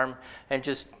her arm. And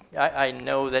just, I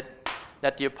know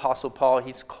that the Apostle Paul,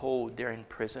 he's cold there in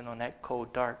prison on that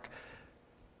cold, dark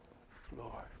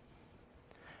floor.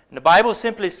 And the Bible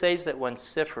simply says that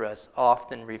Onesiphorus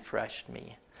often refreshed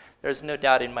me. There's no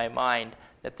doubt in my mind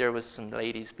that there was some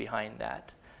ladies behind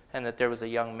that, and that there was a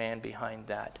young man behind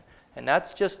that. And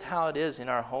that's just how it is in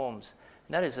our homes.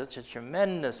 And that is such a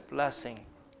tremendous blessing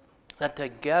that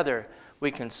together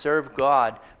we can serve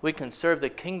God. We can serve the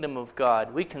kingdom of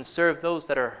God. We can serve those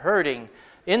that are hurting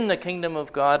in the kingdom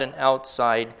of God and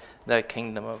outside the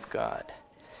kingdom of God.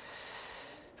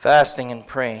 Fasting and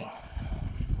praying.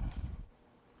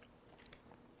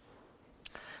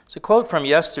 It's a quote from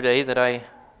yesterday that I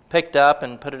picked up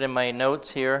and put it in my notes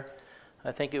here.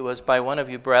 I think it was by one of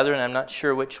you brethren. I'm not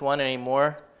sure which one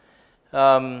anymore.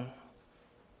 But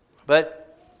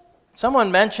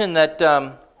someone mentioned that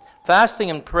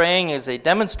fasting and praying is a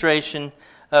demonstration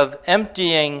of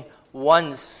emptying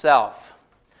oneself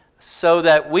so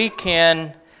that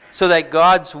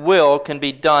God's will can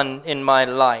be done in my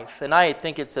life. And I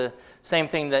think it's the same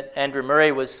thing that Andrew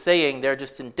Murray was saying there,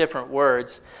 just in different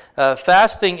words.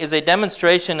 Fasting is a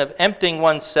demonstration of emptying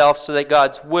oneself so that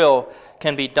God's will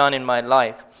can be done in my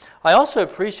life. I also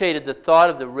appreciated the thought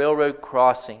of the railroad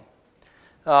crossing.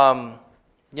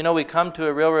 We come to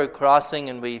a railroad crossing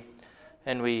and we,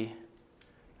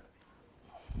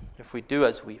 if we do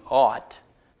as we ought,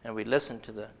 and we listen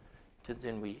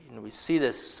and we see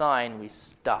this sign, we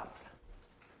stop,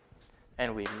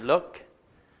 and we look,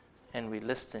 and we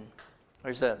listen.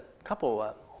 There's a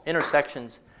couple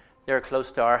intersections there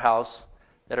close to our house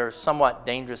that are somewhat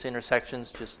dangerous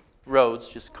intersections, just roads,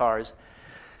 just cars.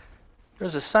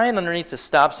 There's a sign underneath the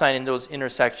stop sign in those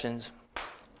intersections.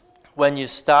 When you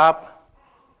stop,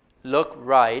 look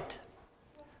right,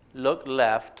 look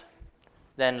left,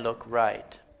 then look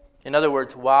right. In other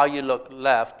words, while you look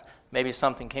left, maybe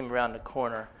something came around the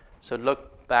corner. So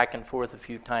look back and forth a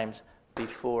few times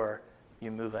before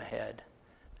you move ahead.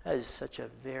 That is such a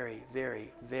very,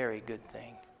 very, very good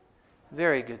thing.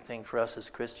 Very good thing for us as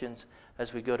Christians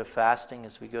as we go to fasting,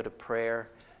 as we go to prayer,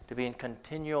 to be in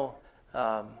continual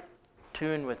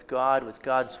tune with God, with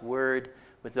God's Word,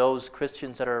 with those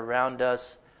Christians that are around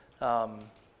us,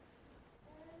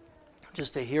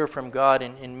 just to hear from God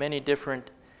in many different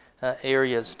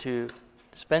areas, to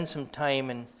spend some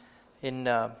time in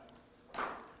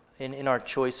our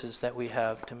choices that we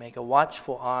have, to make a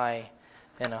watchful eye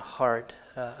and a heart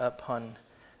upon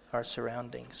our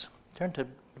surroundings. Turn to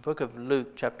the book of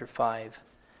Luke, chapter 5.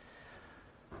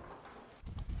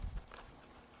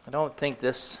 I don't think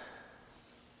this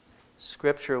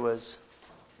scripture was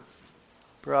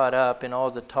brought up in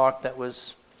all the talk that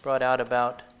was brought out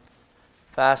about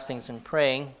fastings and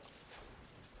praying.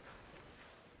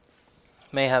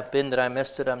 May have been that I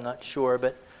missed it, I'm not sure,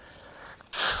 but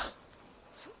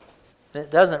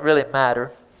it doesn't really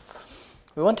matter.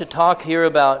 We want to talk here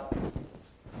about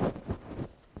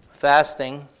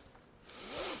fasting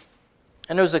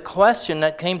And there was a question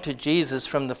that came to Jesus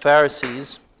from the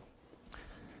Pharisees.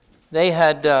 They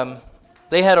had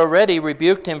already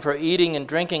rebuked him for eating and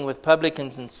drinking with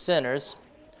publicans and sinners.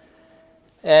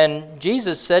 And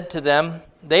Jesus said to them,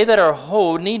 "They that are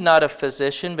whole need not a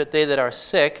physician, but they that are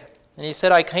sick. And he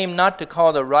said, I came not to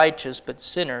call the righteous, but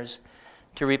sinners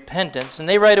to repentance. And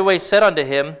they right away said unto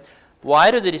him,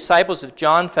 Why do the disciples of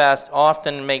John fast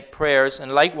often and make prayers,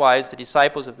 and likewise the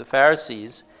disciples of the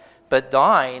Pharisees, but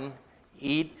thine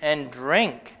eat and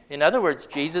drink?" In other words,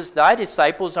 Jesus, thy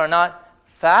disciples are not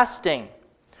fasting.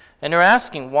 And they're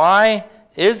asking, why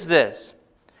is this?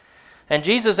 And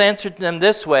Jesus answered them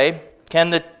this way,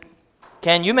 Can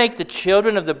you make the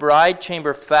children of the bride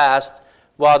chamber fast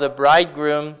while the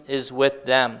bridegroom is with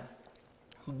them?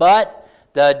 But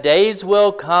the days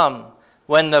will come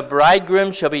when the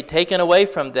bridegroom shall be taken away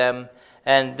from them,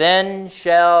 and then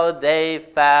shall they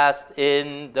fast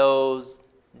in those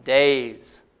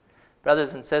days.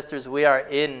 Brothers and sisters, we are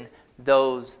in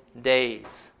those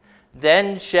days.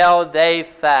 Then shall they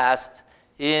fast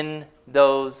in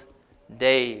those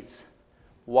days.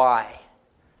 Why?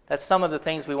 That's some of the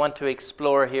things we want to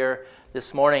explore here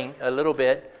this morning a little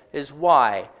bit, is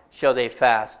why shall they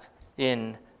fast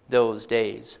in those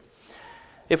days?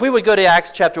 If we would go to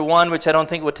Acts chapter 1, which I don't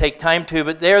think would take time to,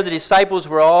 but there the disciples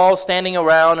were all standing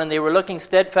around and they were looking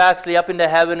steadfastly up into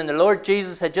heaven, and the Lord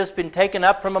Jesus had just been taken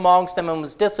up from amongst them and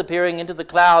was disappearing into the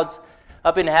clouds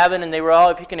up in heaven, and they were all,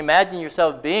 if you can imagine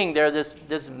yourself being there,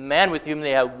 this man with whom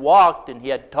they had walked, and he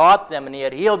had taught them, and he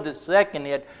had healed the sick, and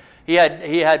he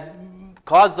had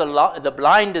caused the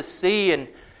blind to see,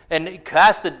 and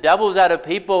cast the devils out of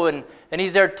people, and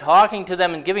he's there talking to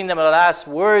them and giving them the last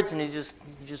words, and he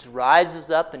just rises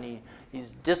up, and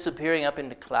he's disappearing up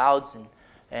into clouds,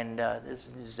 and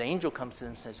this angel comes to them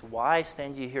and says, "Why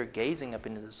stand you here gazing up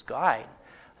into the sky?"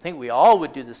 I think we all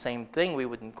would do the same thing. We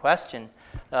wouldn't question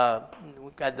that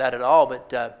at all.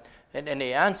 But and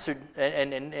they answered,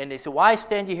 and they said, "Why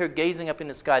stand you here gazing up in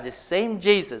the sky? The same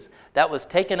Jesus that was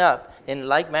taken up, in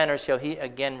like manner shall he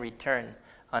again return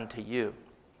unto you."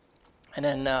 And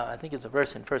then I think it's a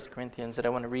verse in 1 Corinthians that I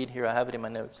want to read here. I have it in my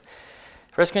notes.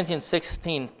 1 Corinthians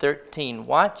 16:13.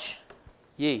 Watch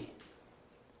ye,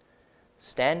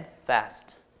 stand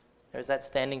fast. There's that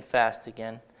standing fast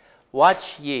again.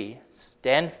 Watch ye,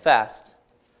 stand fast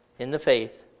in the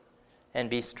faith, and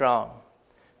be strong.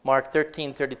 Mark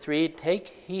 13:33, take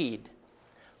heed,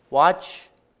 watch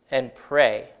and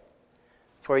pray,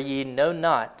 for ye know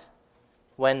not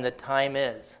when the time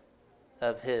is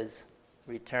of his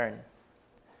return.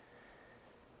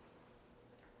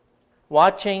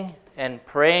 Watching and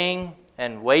praying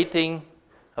and waiting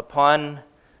upon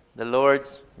the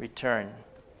Lord's return.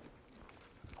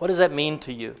 What does that mean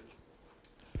to you?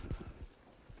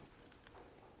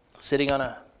 Sitting on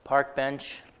a park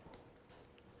bench,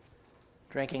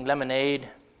 drinking lemonade,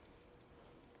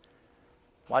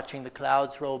 watching the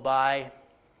clouds roll by,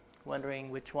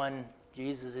 wondering which one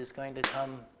Jesus is going to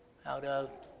come out of.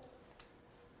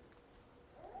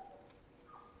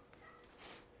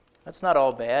 That's not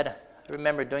all bad. I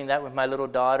remember doing that with my little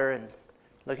daughter and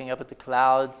looking up at the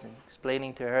clouds and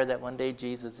explaining to her that one day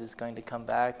Jesus is going to come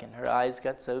back, and her eyes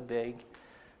got so big.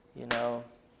 You know,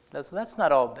 that's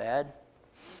not all bad.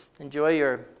 Enjoy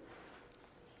your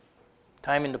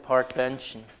time in the park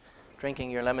bench and drinking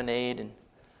your lemonade,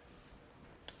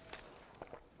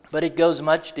 but it goes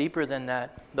much deeper than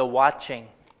that. The watching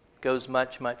goes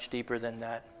much, much deeper than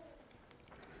that.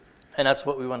 And that's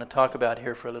what we want to talk about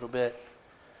here for a little bit.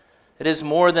 It is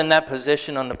more than that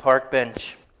position on the park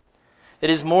bench. It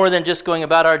is more than just going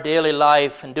about our daily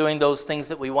life and doing those things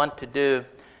that we want to do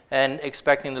and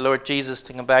expecting the Lord Jesus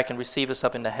to come back and receive us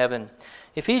up into heaven.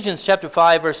 Ephesians chapter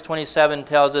 5, verse 27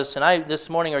 tells us, and this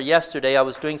morning or yesterday I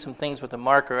was doing some things with a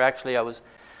marker. Actually, I was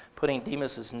putting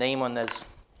Demas's name on his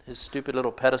stupid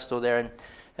little pedestal there. And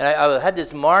I had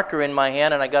this marker in my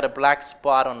hand, and I got a black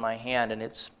spot on my hand, and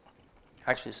it's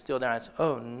actually still there. And I said,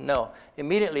 oh no.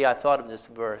 Immediately I thought of this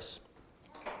verse.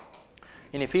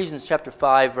 In Ephesians chapter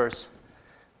 5, verse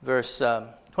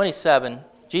 27,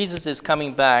 Jesus is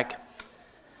coming back.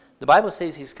 The Bible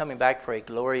says he's coming back for a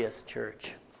glorious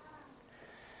church,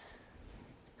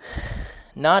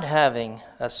 not having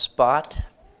a spot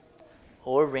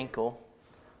or wrinkle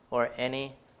or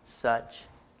any such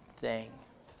thing.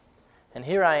 And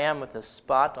here I am with a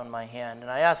spot on my hand.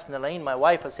 And I asked Elaine, my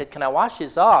wife, I said, can I wash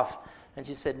this off? And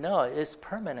she said, no, it's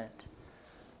permanent.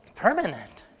 It's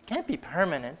permanent. It can't be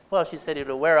permanent. Well, she said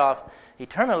it'll wear off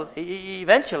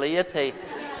eventually.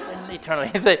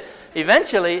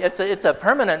 Eventually it's a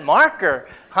permanent marker.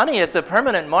 Honey, it's a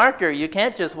permanent marker. You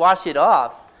can't just wash it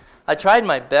off. I tried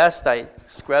my best. I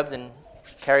scrubbed and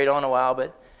carried on a while,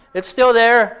 but it's still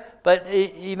there, but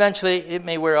eventually it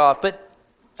may wear off.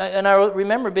 And I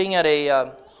remember being at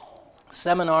a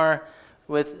seminar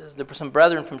with some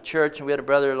brethren from church, and we had a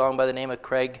brother along by the name of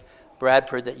Craig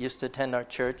Bradford that used to attend our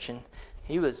church, and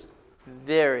he was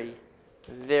very,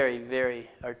 very, very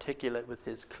articulate with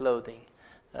his clothing.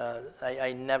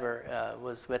 I never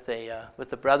was with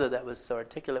a brother that was so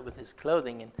articulate with his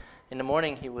clothing, and in the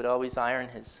morning he would always iron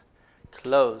his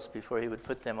clothes before he would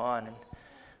put them on, and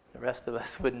the rest of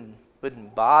us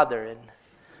wouldn't bother,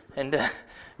 and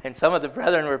some of the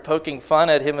brethren were poking fun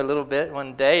at him a little bit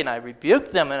one day, and I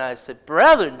rebuked them, and I said,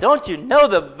 "Brethren, don't you know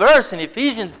the verse in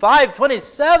Ephesians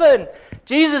 5:27?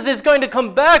 Jesus is going to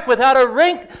come back without a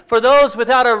wrinkle, for those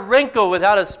without a wrinkle,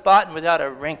 without a spot, and without a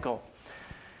wrinkle."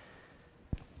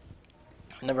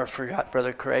 I never forgot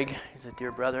Brother Craig. He's a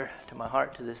dear brother to my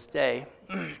heart to this day.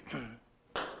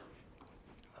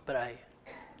 But I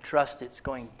trust it's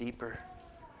going deeper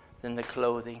than the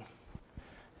clothing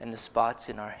and the spots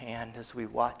in our hand as we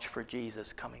watch for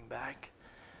Jesus coming back.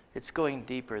 It's going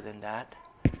deeper than that,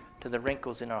 to the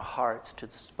wrinkles in our hearts, to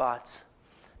the spots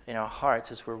in our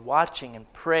hearts as we're watching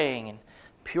and praying and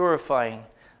purifying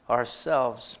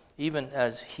ourselves, even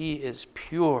as He is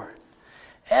pure.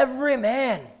 Every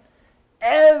man,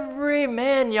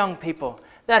 young people,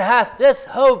 that hath this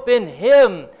hope in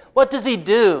Him, what does he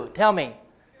do? Tell me.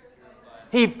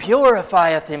 He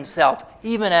purifieth himself,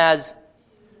 even as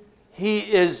He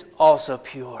is also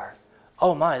pure.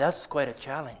 Oh my, that's quite a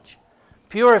challenge.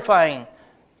 Purifying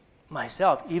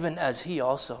myself, even as He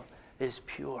also is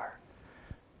pure.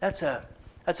 That's a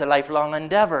lifelong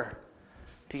endeavor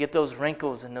to get those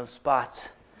wrinkles and those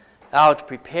spots out,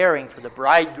 preparing for the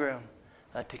bridegroom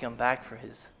to come back for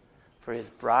his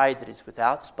bride that is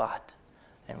without spot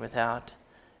and without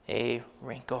a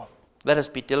wrinkle. Let us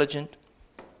be diligent.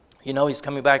 You know, He's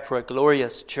coming back for a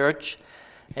glorious church.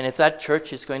 And if that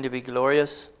church is going to be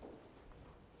glorious,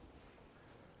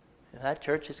 you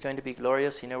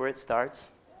know where it starts?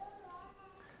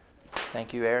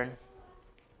 Thank you, Aaron.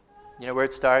 You know where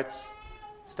it starts?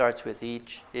 It starts with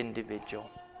each individual.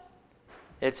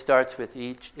 It starts with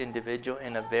each individual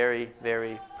in a very,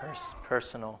 very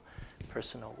personal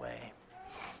way.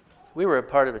 We were a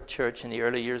part of a church in the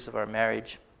early years of our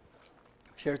marriage.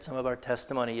 Shared some of our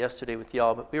testimony yesterday with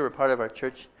y'all, but we were part of a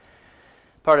church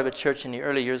in the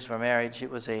early years of our marriage.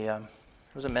 It was a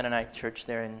Mennonite church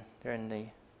there in the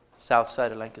south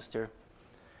side of Lancaster.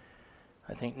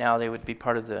 I think now they would be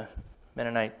part of the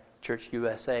Mennonite Church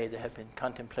USA. They had been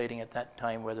contemplating at that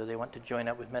time whether they want to join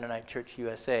up with Mennonite Church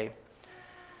USA.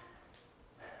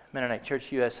 Mennonite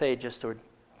Church USA just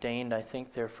ordained, I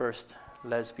think, their first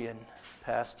lesbian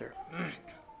pastor.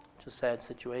 It's a sad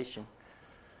situation.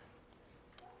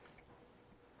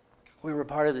 We were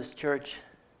part of this church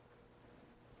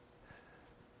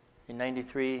in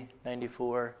 93,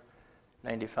 94,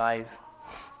 95.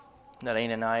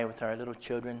 Nalaine and I with our little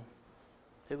children.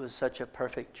 It was such a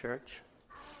perfect church.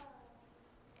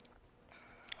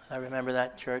 So I remember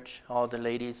that church. All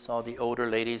the older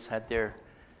ladies had their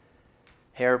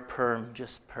hair permed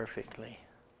just perfectly.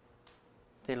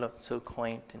 They looked so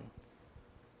quaint and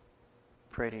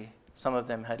pretty. Some of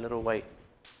them had little white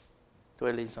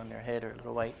doilies on their head or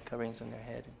little white coverings on their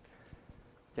head. And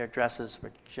their dresses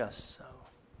were just so.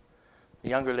 The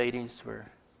younger ladies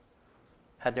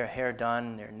had their hair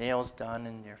done, their nails done,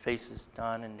 and their faces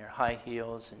done, and their high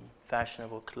heels and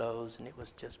fashionable clothes, and it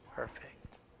was just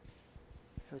perfect.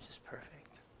 It was just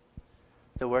perfect.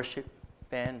 The worship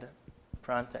band up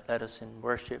front that led us in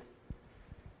worship,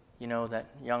 you know, that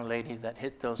young lady that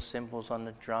hit those cymbals on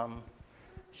the drum,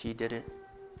 she did it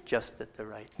just at the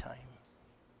right time.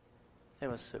 It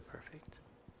was so perfect.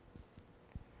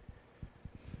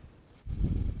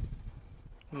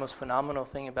 The most phenomenal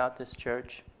thing about this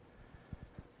church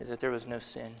is that there was no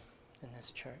sin in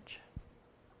this church.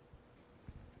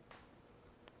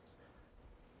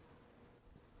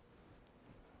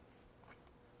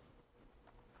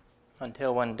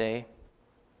 Until one day,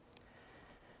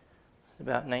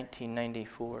 about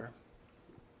 1994,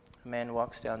 a man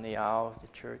walks down the aisle of the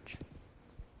church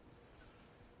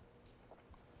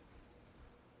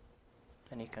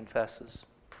and he confesses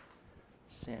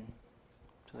sin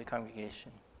to the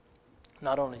congregation.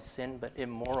 Not only sin, but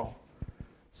immoral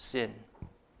sin.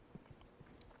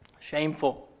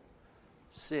 Shameful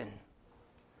sin.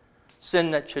 Sin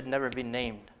that should never be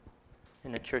named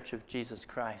in the Church of Jesus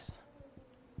Christ.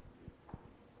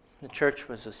 The church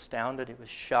was astounded. It was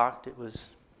shocked.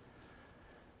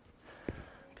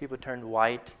 People turned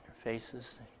white, their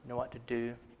faces. They didn't know what to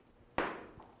do.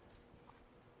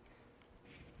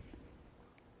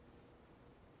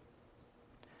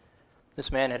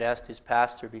 This man had asked his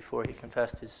pastor before he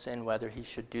confessed his sin whether he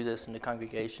should do this in the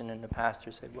congregation, and the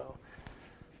pastor said, well,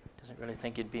 he doesn't really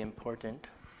think it'd be important.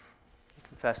 You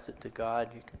confessed it to God,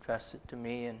 you confessed it to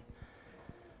me, and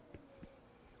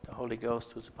the Holy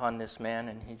Ghost was upon this man,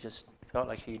 and he just felt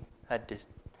like he had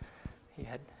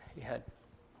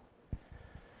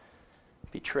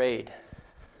betrayed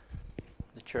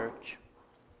the church.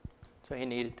 So he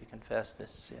needed to confess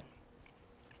this sin.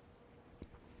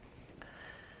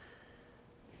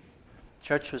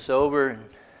 Church was over, and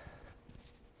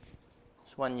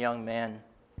this one young man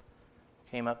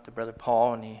came up to Brother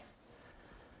Paul, and he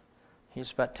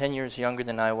was about 10 years younger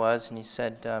than I was, and he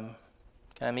said, can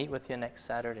I meet with you next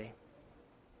Saturday?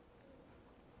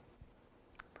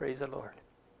 Praise the Lord.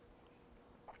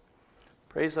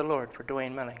 Praise the Lord for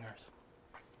Dwayne Mellingers.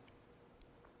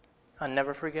 I'll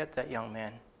never forget that young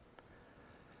man.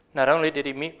 Not only did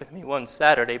he meet with me one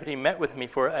Saturday, but he met with me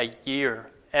for a year,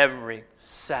 every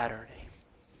Saturday,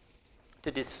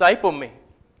 to disciple me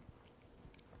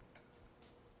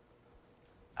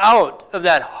out of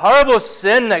that horrible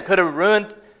sin that could have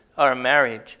ruined our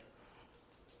marriage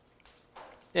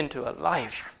into a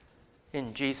life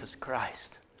in Jesus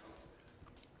Christ.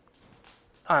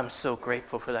 I'm so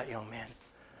grateful for that young man.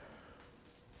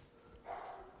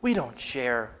 We don't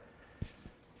share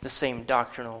the same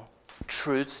doctrinal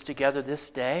truths together this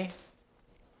day,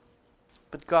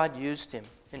 but God used him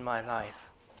in my life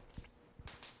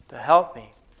to help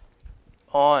me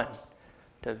on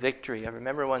to victory. I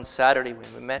remember one Saturday when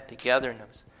we met together, and I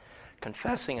was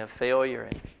confessing a failure,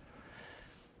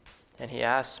 and he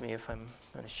asked me if I'm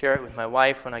going to share it with my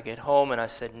wife when I get home, and I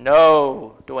said,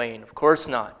 no, Dwayne, of course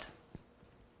not.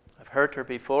 I've hurt her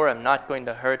before. I'm not going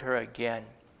to hurt her again.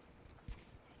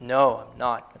 No, I'm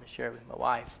not going to share it with my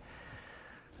wife.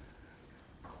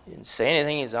 He didn't say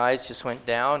anything. His eyes just went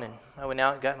down, and I went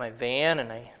out and got my van,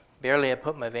 and I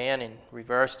put my van in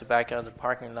reverse to back out of the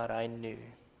parking lot. I knew,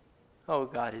 oh,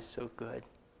 God is so good.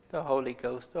 The Holy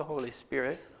Ghost, the Holy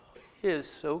Spirit is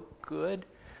so good.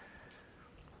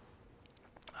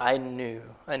 I knew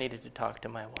I needed to talk to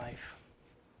my wife.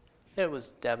 It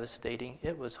was devastating.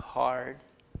 It was hard.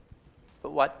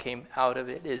 But what came out of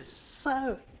it is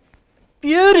so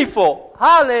beautiful.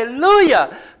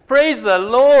 Hallelujah. Praise the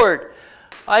Lord.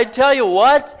 I tell you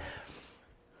what,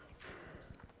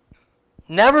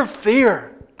 never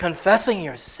fear confessing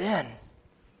your sin.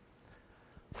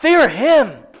 Fear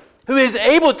him who is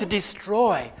able to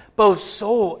destroy both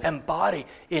soul and body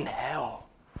in hell.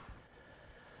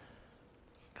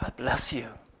 God bless you.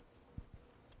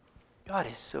 God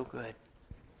is so good.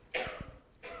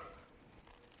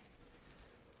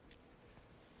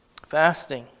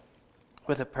 Fasting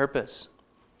with a purpose.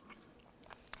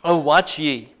 Oh, watch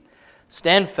ye.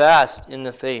 Stand fast in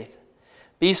the faith.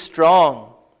 Be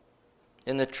strong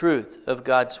in the truth of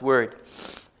God's word.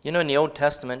 You know, in the Old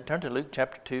Testament, turn to Luke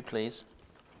chapter 2, please.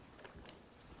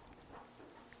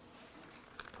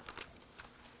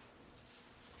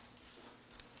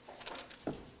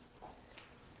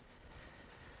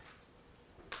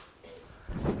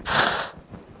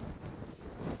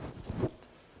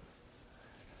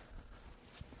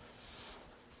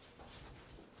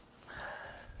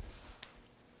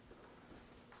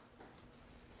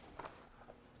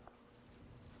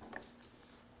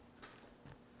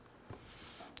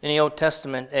 In the Old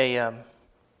Testament, a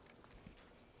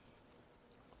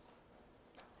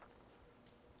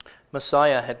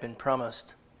Messiah had been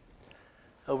promised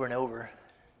over and over,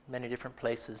 many different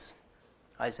places.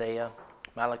 Isaiah,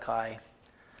 Malachi,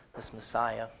 this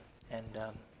Messiah, and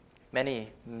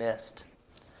many missed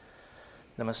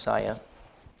the Messiah.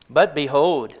 But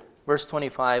behold, verse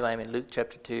 25, I'm in Luke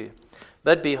chapter 2.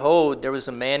 But behold, there was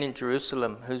a man in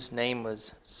Jerusalem whose name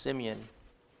was Simeon.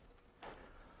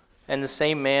 And the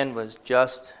same man was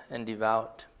just and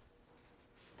devout.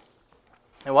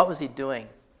 And what was he doing?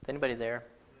 Is anybody there?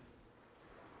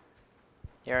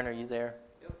 Aaron, are you there?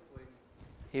 Yep, waiting.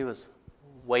 He was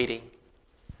waiting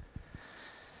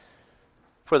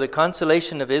for the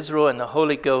consolation of Israel, and the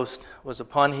Holy Ghost was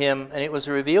upon him. And it was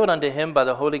revealed unto him by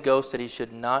the Holy Ghost that he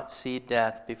should not see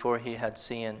death before he had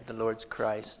seen the Lord's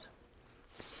Christ.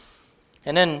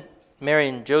 And then Mary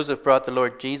and Joseph brought the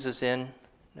Lord Jesus in.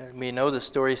 We know the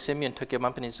story. Simeon took him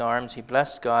up in his arms. He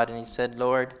blessed God, and he said,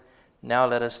 Lord, now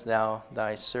lettest thou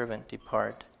thy servant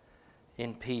depart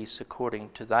in peace according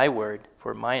to thy word,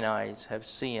 for mine eyes have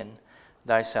seen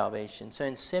thy salvation. So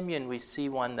in Simeon, we see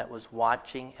one that was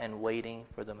watching and waiting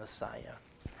for the Messiah.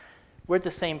 We're at the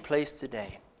same place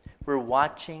today. We're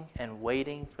watching and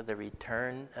waiting for the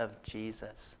return of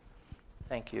Jesus.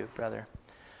 Thank you, brother.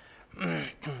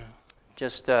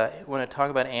 just want to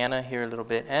talk about Anna here a little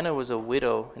bit. Anna was a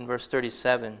widow in verse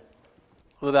 37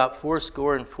 of about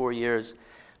 84 years,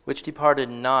 which departed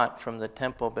not from the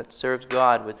temple, but served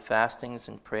God with fastings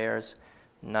and prayers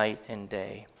night and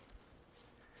day.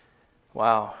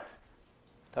 Wow.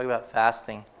 Talk about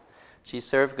fasting. She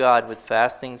served God with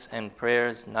fastings and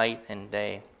prayers night and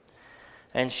day.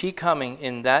 And she coming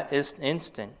in that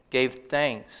instant gave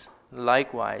thanks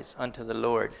likewise unto the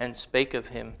Lord, and spake of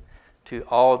him to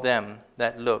all them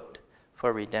that looked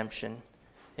for redemption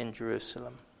in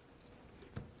Jerusalem.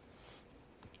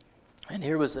 And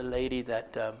here was a lady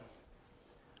that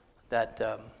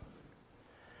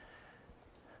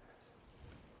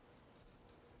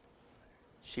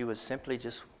she was simply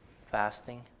just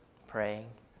fasting, praying,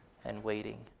 and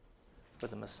waiting for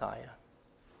the Messiah.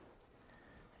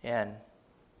 And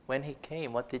when he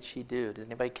came, what did she do? Did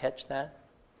anybody catch that?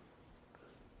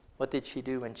 What did she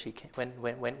do when she came,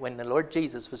 when the Lord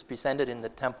Jesus was presented in the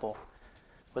temple?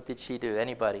 What did she do?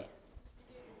 Anybody?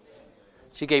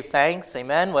 She gave thanks.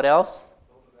 Amen. What else?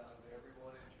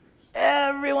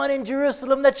 Everyone in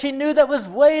Jerusalem that she knew that was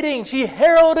waiting. She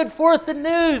heralded forth the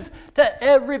news to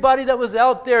everybody that was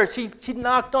out there. She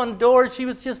knocked on doors.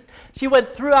 She went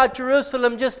throughout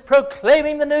Jerusalem just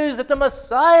proclaiming the news that the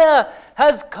Messiah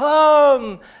has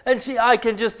come. And I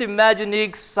can just imagine the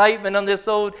excitement on this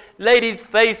old lady's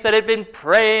face that had been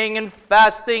praying and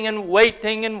fasting and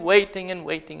waiting and waiting and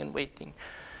waiting and waiting.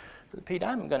 Pete,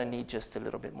 I'm going to need just a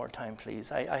little bit more time,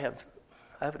 please. I have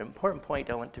an important point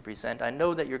I want to present. I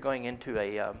know that you're going into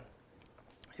a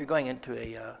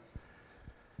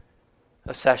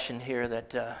session here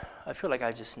that I feel like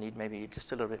I just need maybe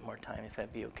just a little bit more time, if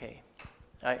that'd be okay.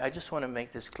 I just want to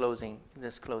make this closing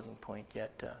point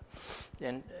yet,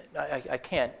 and I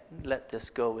can't let this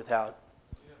go without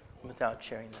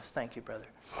sharing this. Thank you, brother.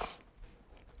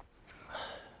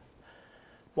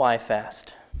 Why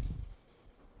fast?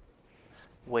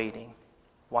 Waiting,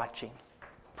 watching,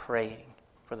 praying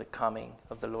for the coming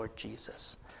of the Lord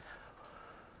Jesus.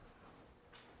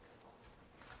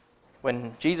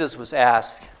 When Jesus was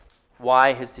asked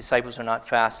why his disciples are not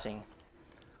fasting,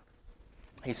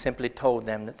 he simply told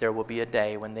them that there will be a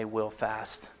day when they will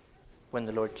fast, when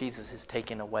the Lord Jesus is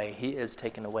taken away. He is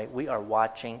taken away. We are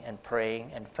watching and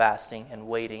praying and fasting and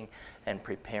waiting and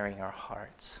preparing our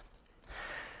hearts.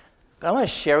 But I want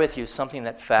to share with you something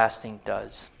that fasting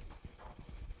does.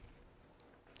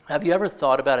 Have you ever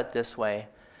thought about it this way,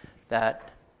 that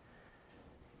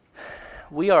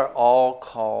we are all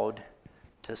called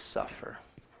to suffer?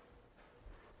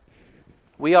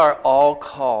 We are all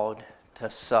called to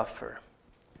suffer.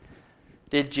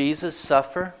 Did Jesus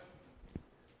suffer?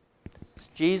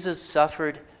 Jesus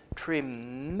suffered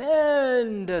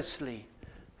tremendously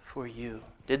for you.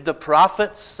 Did the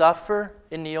prophets suffer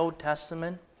in the Old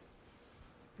Testament?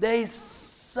 They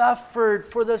suffered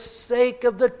for the sake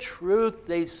of the truth.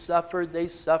 They suffered.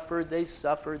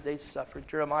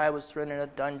 Jeremiah was thrown in a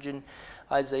dungeon.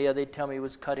 Isaiah, they tell me,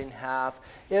 was cut in half.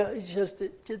 They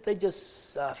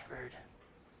just suffered.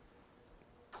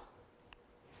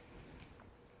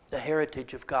 The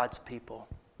heritage of God's people.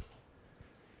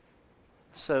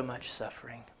 So much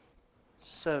suffering.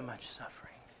 So much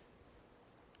suffering.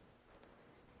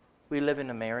 We live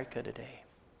in America today.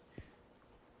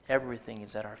 Everything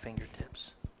is at our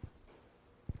fingertips.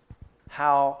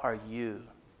 How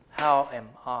am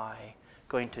I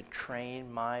going to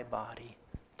train my body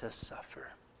to suffer?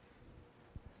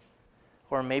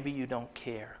 Or maybe you don't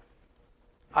care.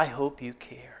 I hope you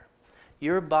care.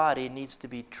 Your body needs to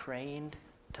be trained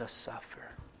to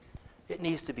suffer. It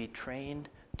needs to be trained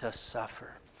to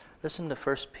suffer. Listen to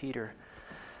 1 Peter.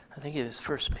 I think it was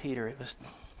 1 Peter. It was...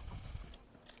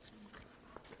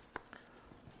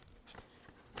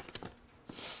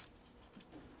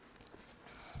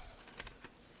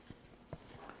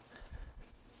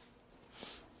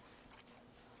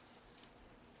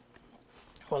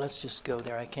 Well, let's just go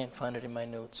there. I can't find it in my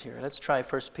notes here. Let's try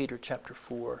 1 Peter chapter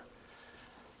 4.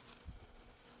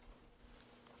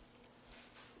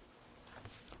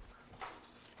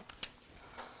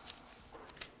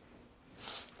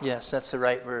 Yes, that's the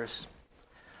right verse.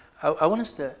 I want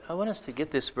us to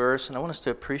get this verse, and I want us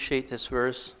to appreciate this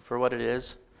verse for what it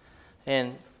is.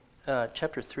 And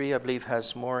chapter 3, I believe,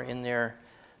 has more in there.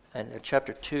 And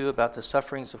chapter 2 about the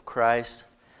sufferings of Christ.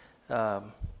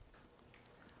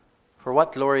 For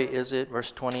what glory is it,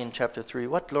 verse 20 in chapter 3,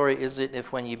 what glory is it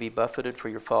if when ye be buffeted for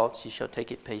your faults, ye shall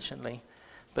take it patiently?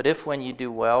 But if when ye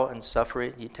do well and suffer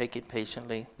it, ye take it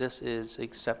patiently, this is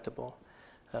acceptable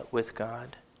with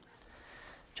God.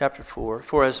 Chapter 4,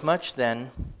 for as much then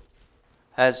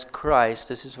as Christ,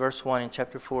 this is verse 1 in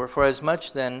chapter 4, for as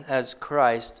much then as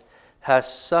Christ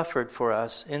has suffered for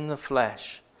us in the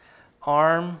flesh,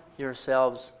 arm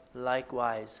yourselves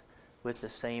likewise with the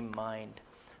same mind.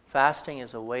 Fasting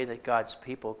is a way that God's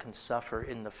people can suffer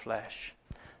in the flesh.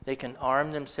 They can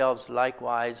arm themselves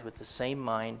likewise with the same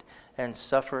mind and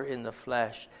suffer in the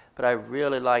flesh. But I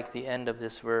really like the end of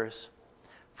this verse.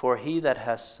 For he that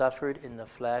has suffered in the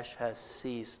flesh has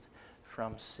ceased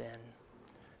from sin.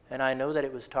 And I know that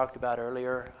it was talked about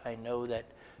earlier. I know that,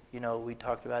 we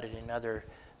talked about it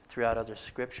throughout other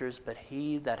scriptures. But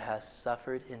he that has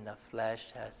suffered in the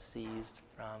flesh has ceased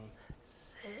from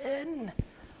sin.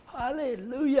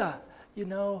 Hallelujah.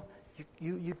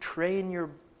 You train your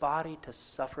body to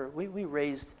suffer. We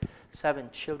raised 7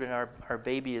 children. Our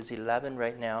baby is 11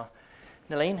 right now.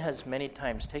 And Elaine has many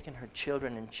times taken her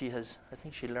children, and I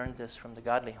think she learned this from the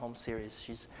Godly Home series.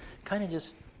 She's kind of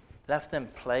just left them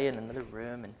play in another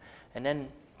room, and then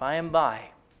by and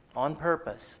by, on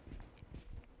purpose,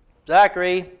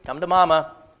 Zachary, come to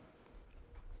Mama.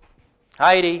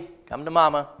 Heidi, come to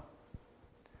Mama.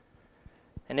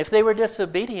 And if they were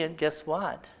disobedient, guess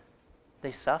what?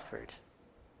 They suffered.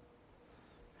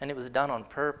 And it was done on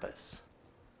purpose.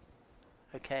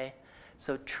 Okay?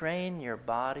 So train your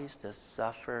bodies to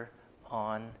suffer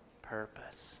on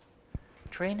purpose.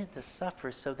 Train it to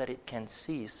suffer so that it can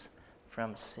cease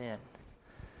from sin.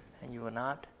 And you will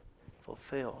not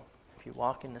fulfill. If you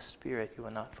walk in the Spirit, you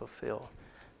will not fulfill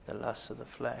the lusts of the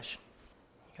flesh.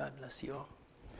 God bless you all.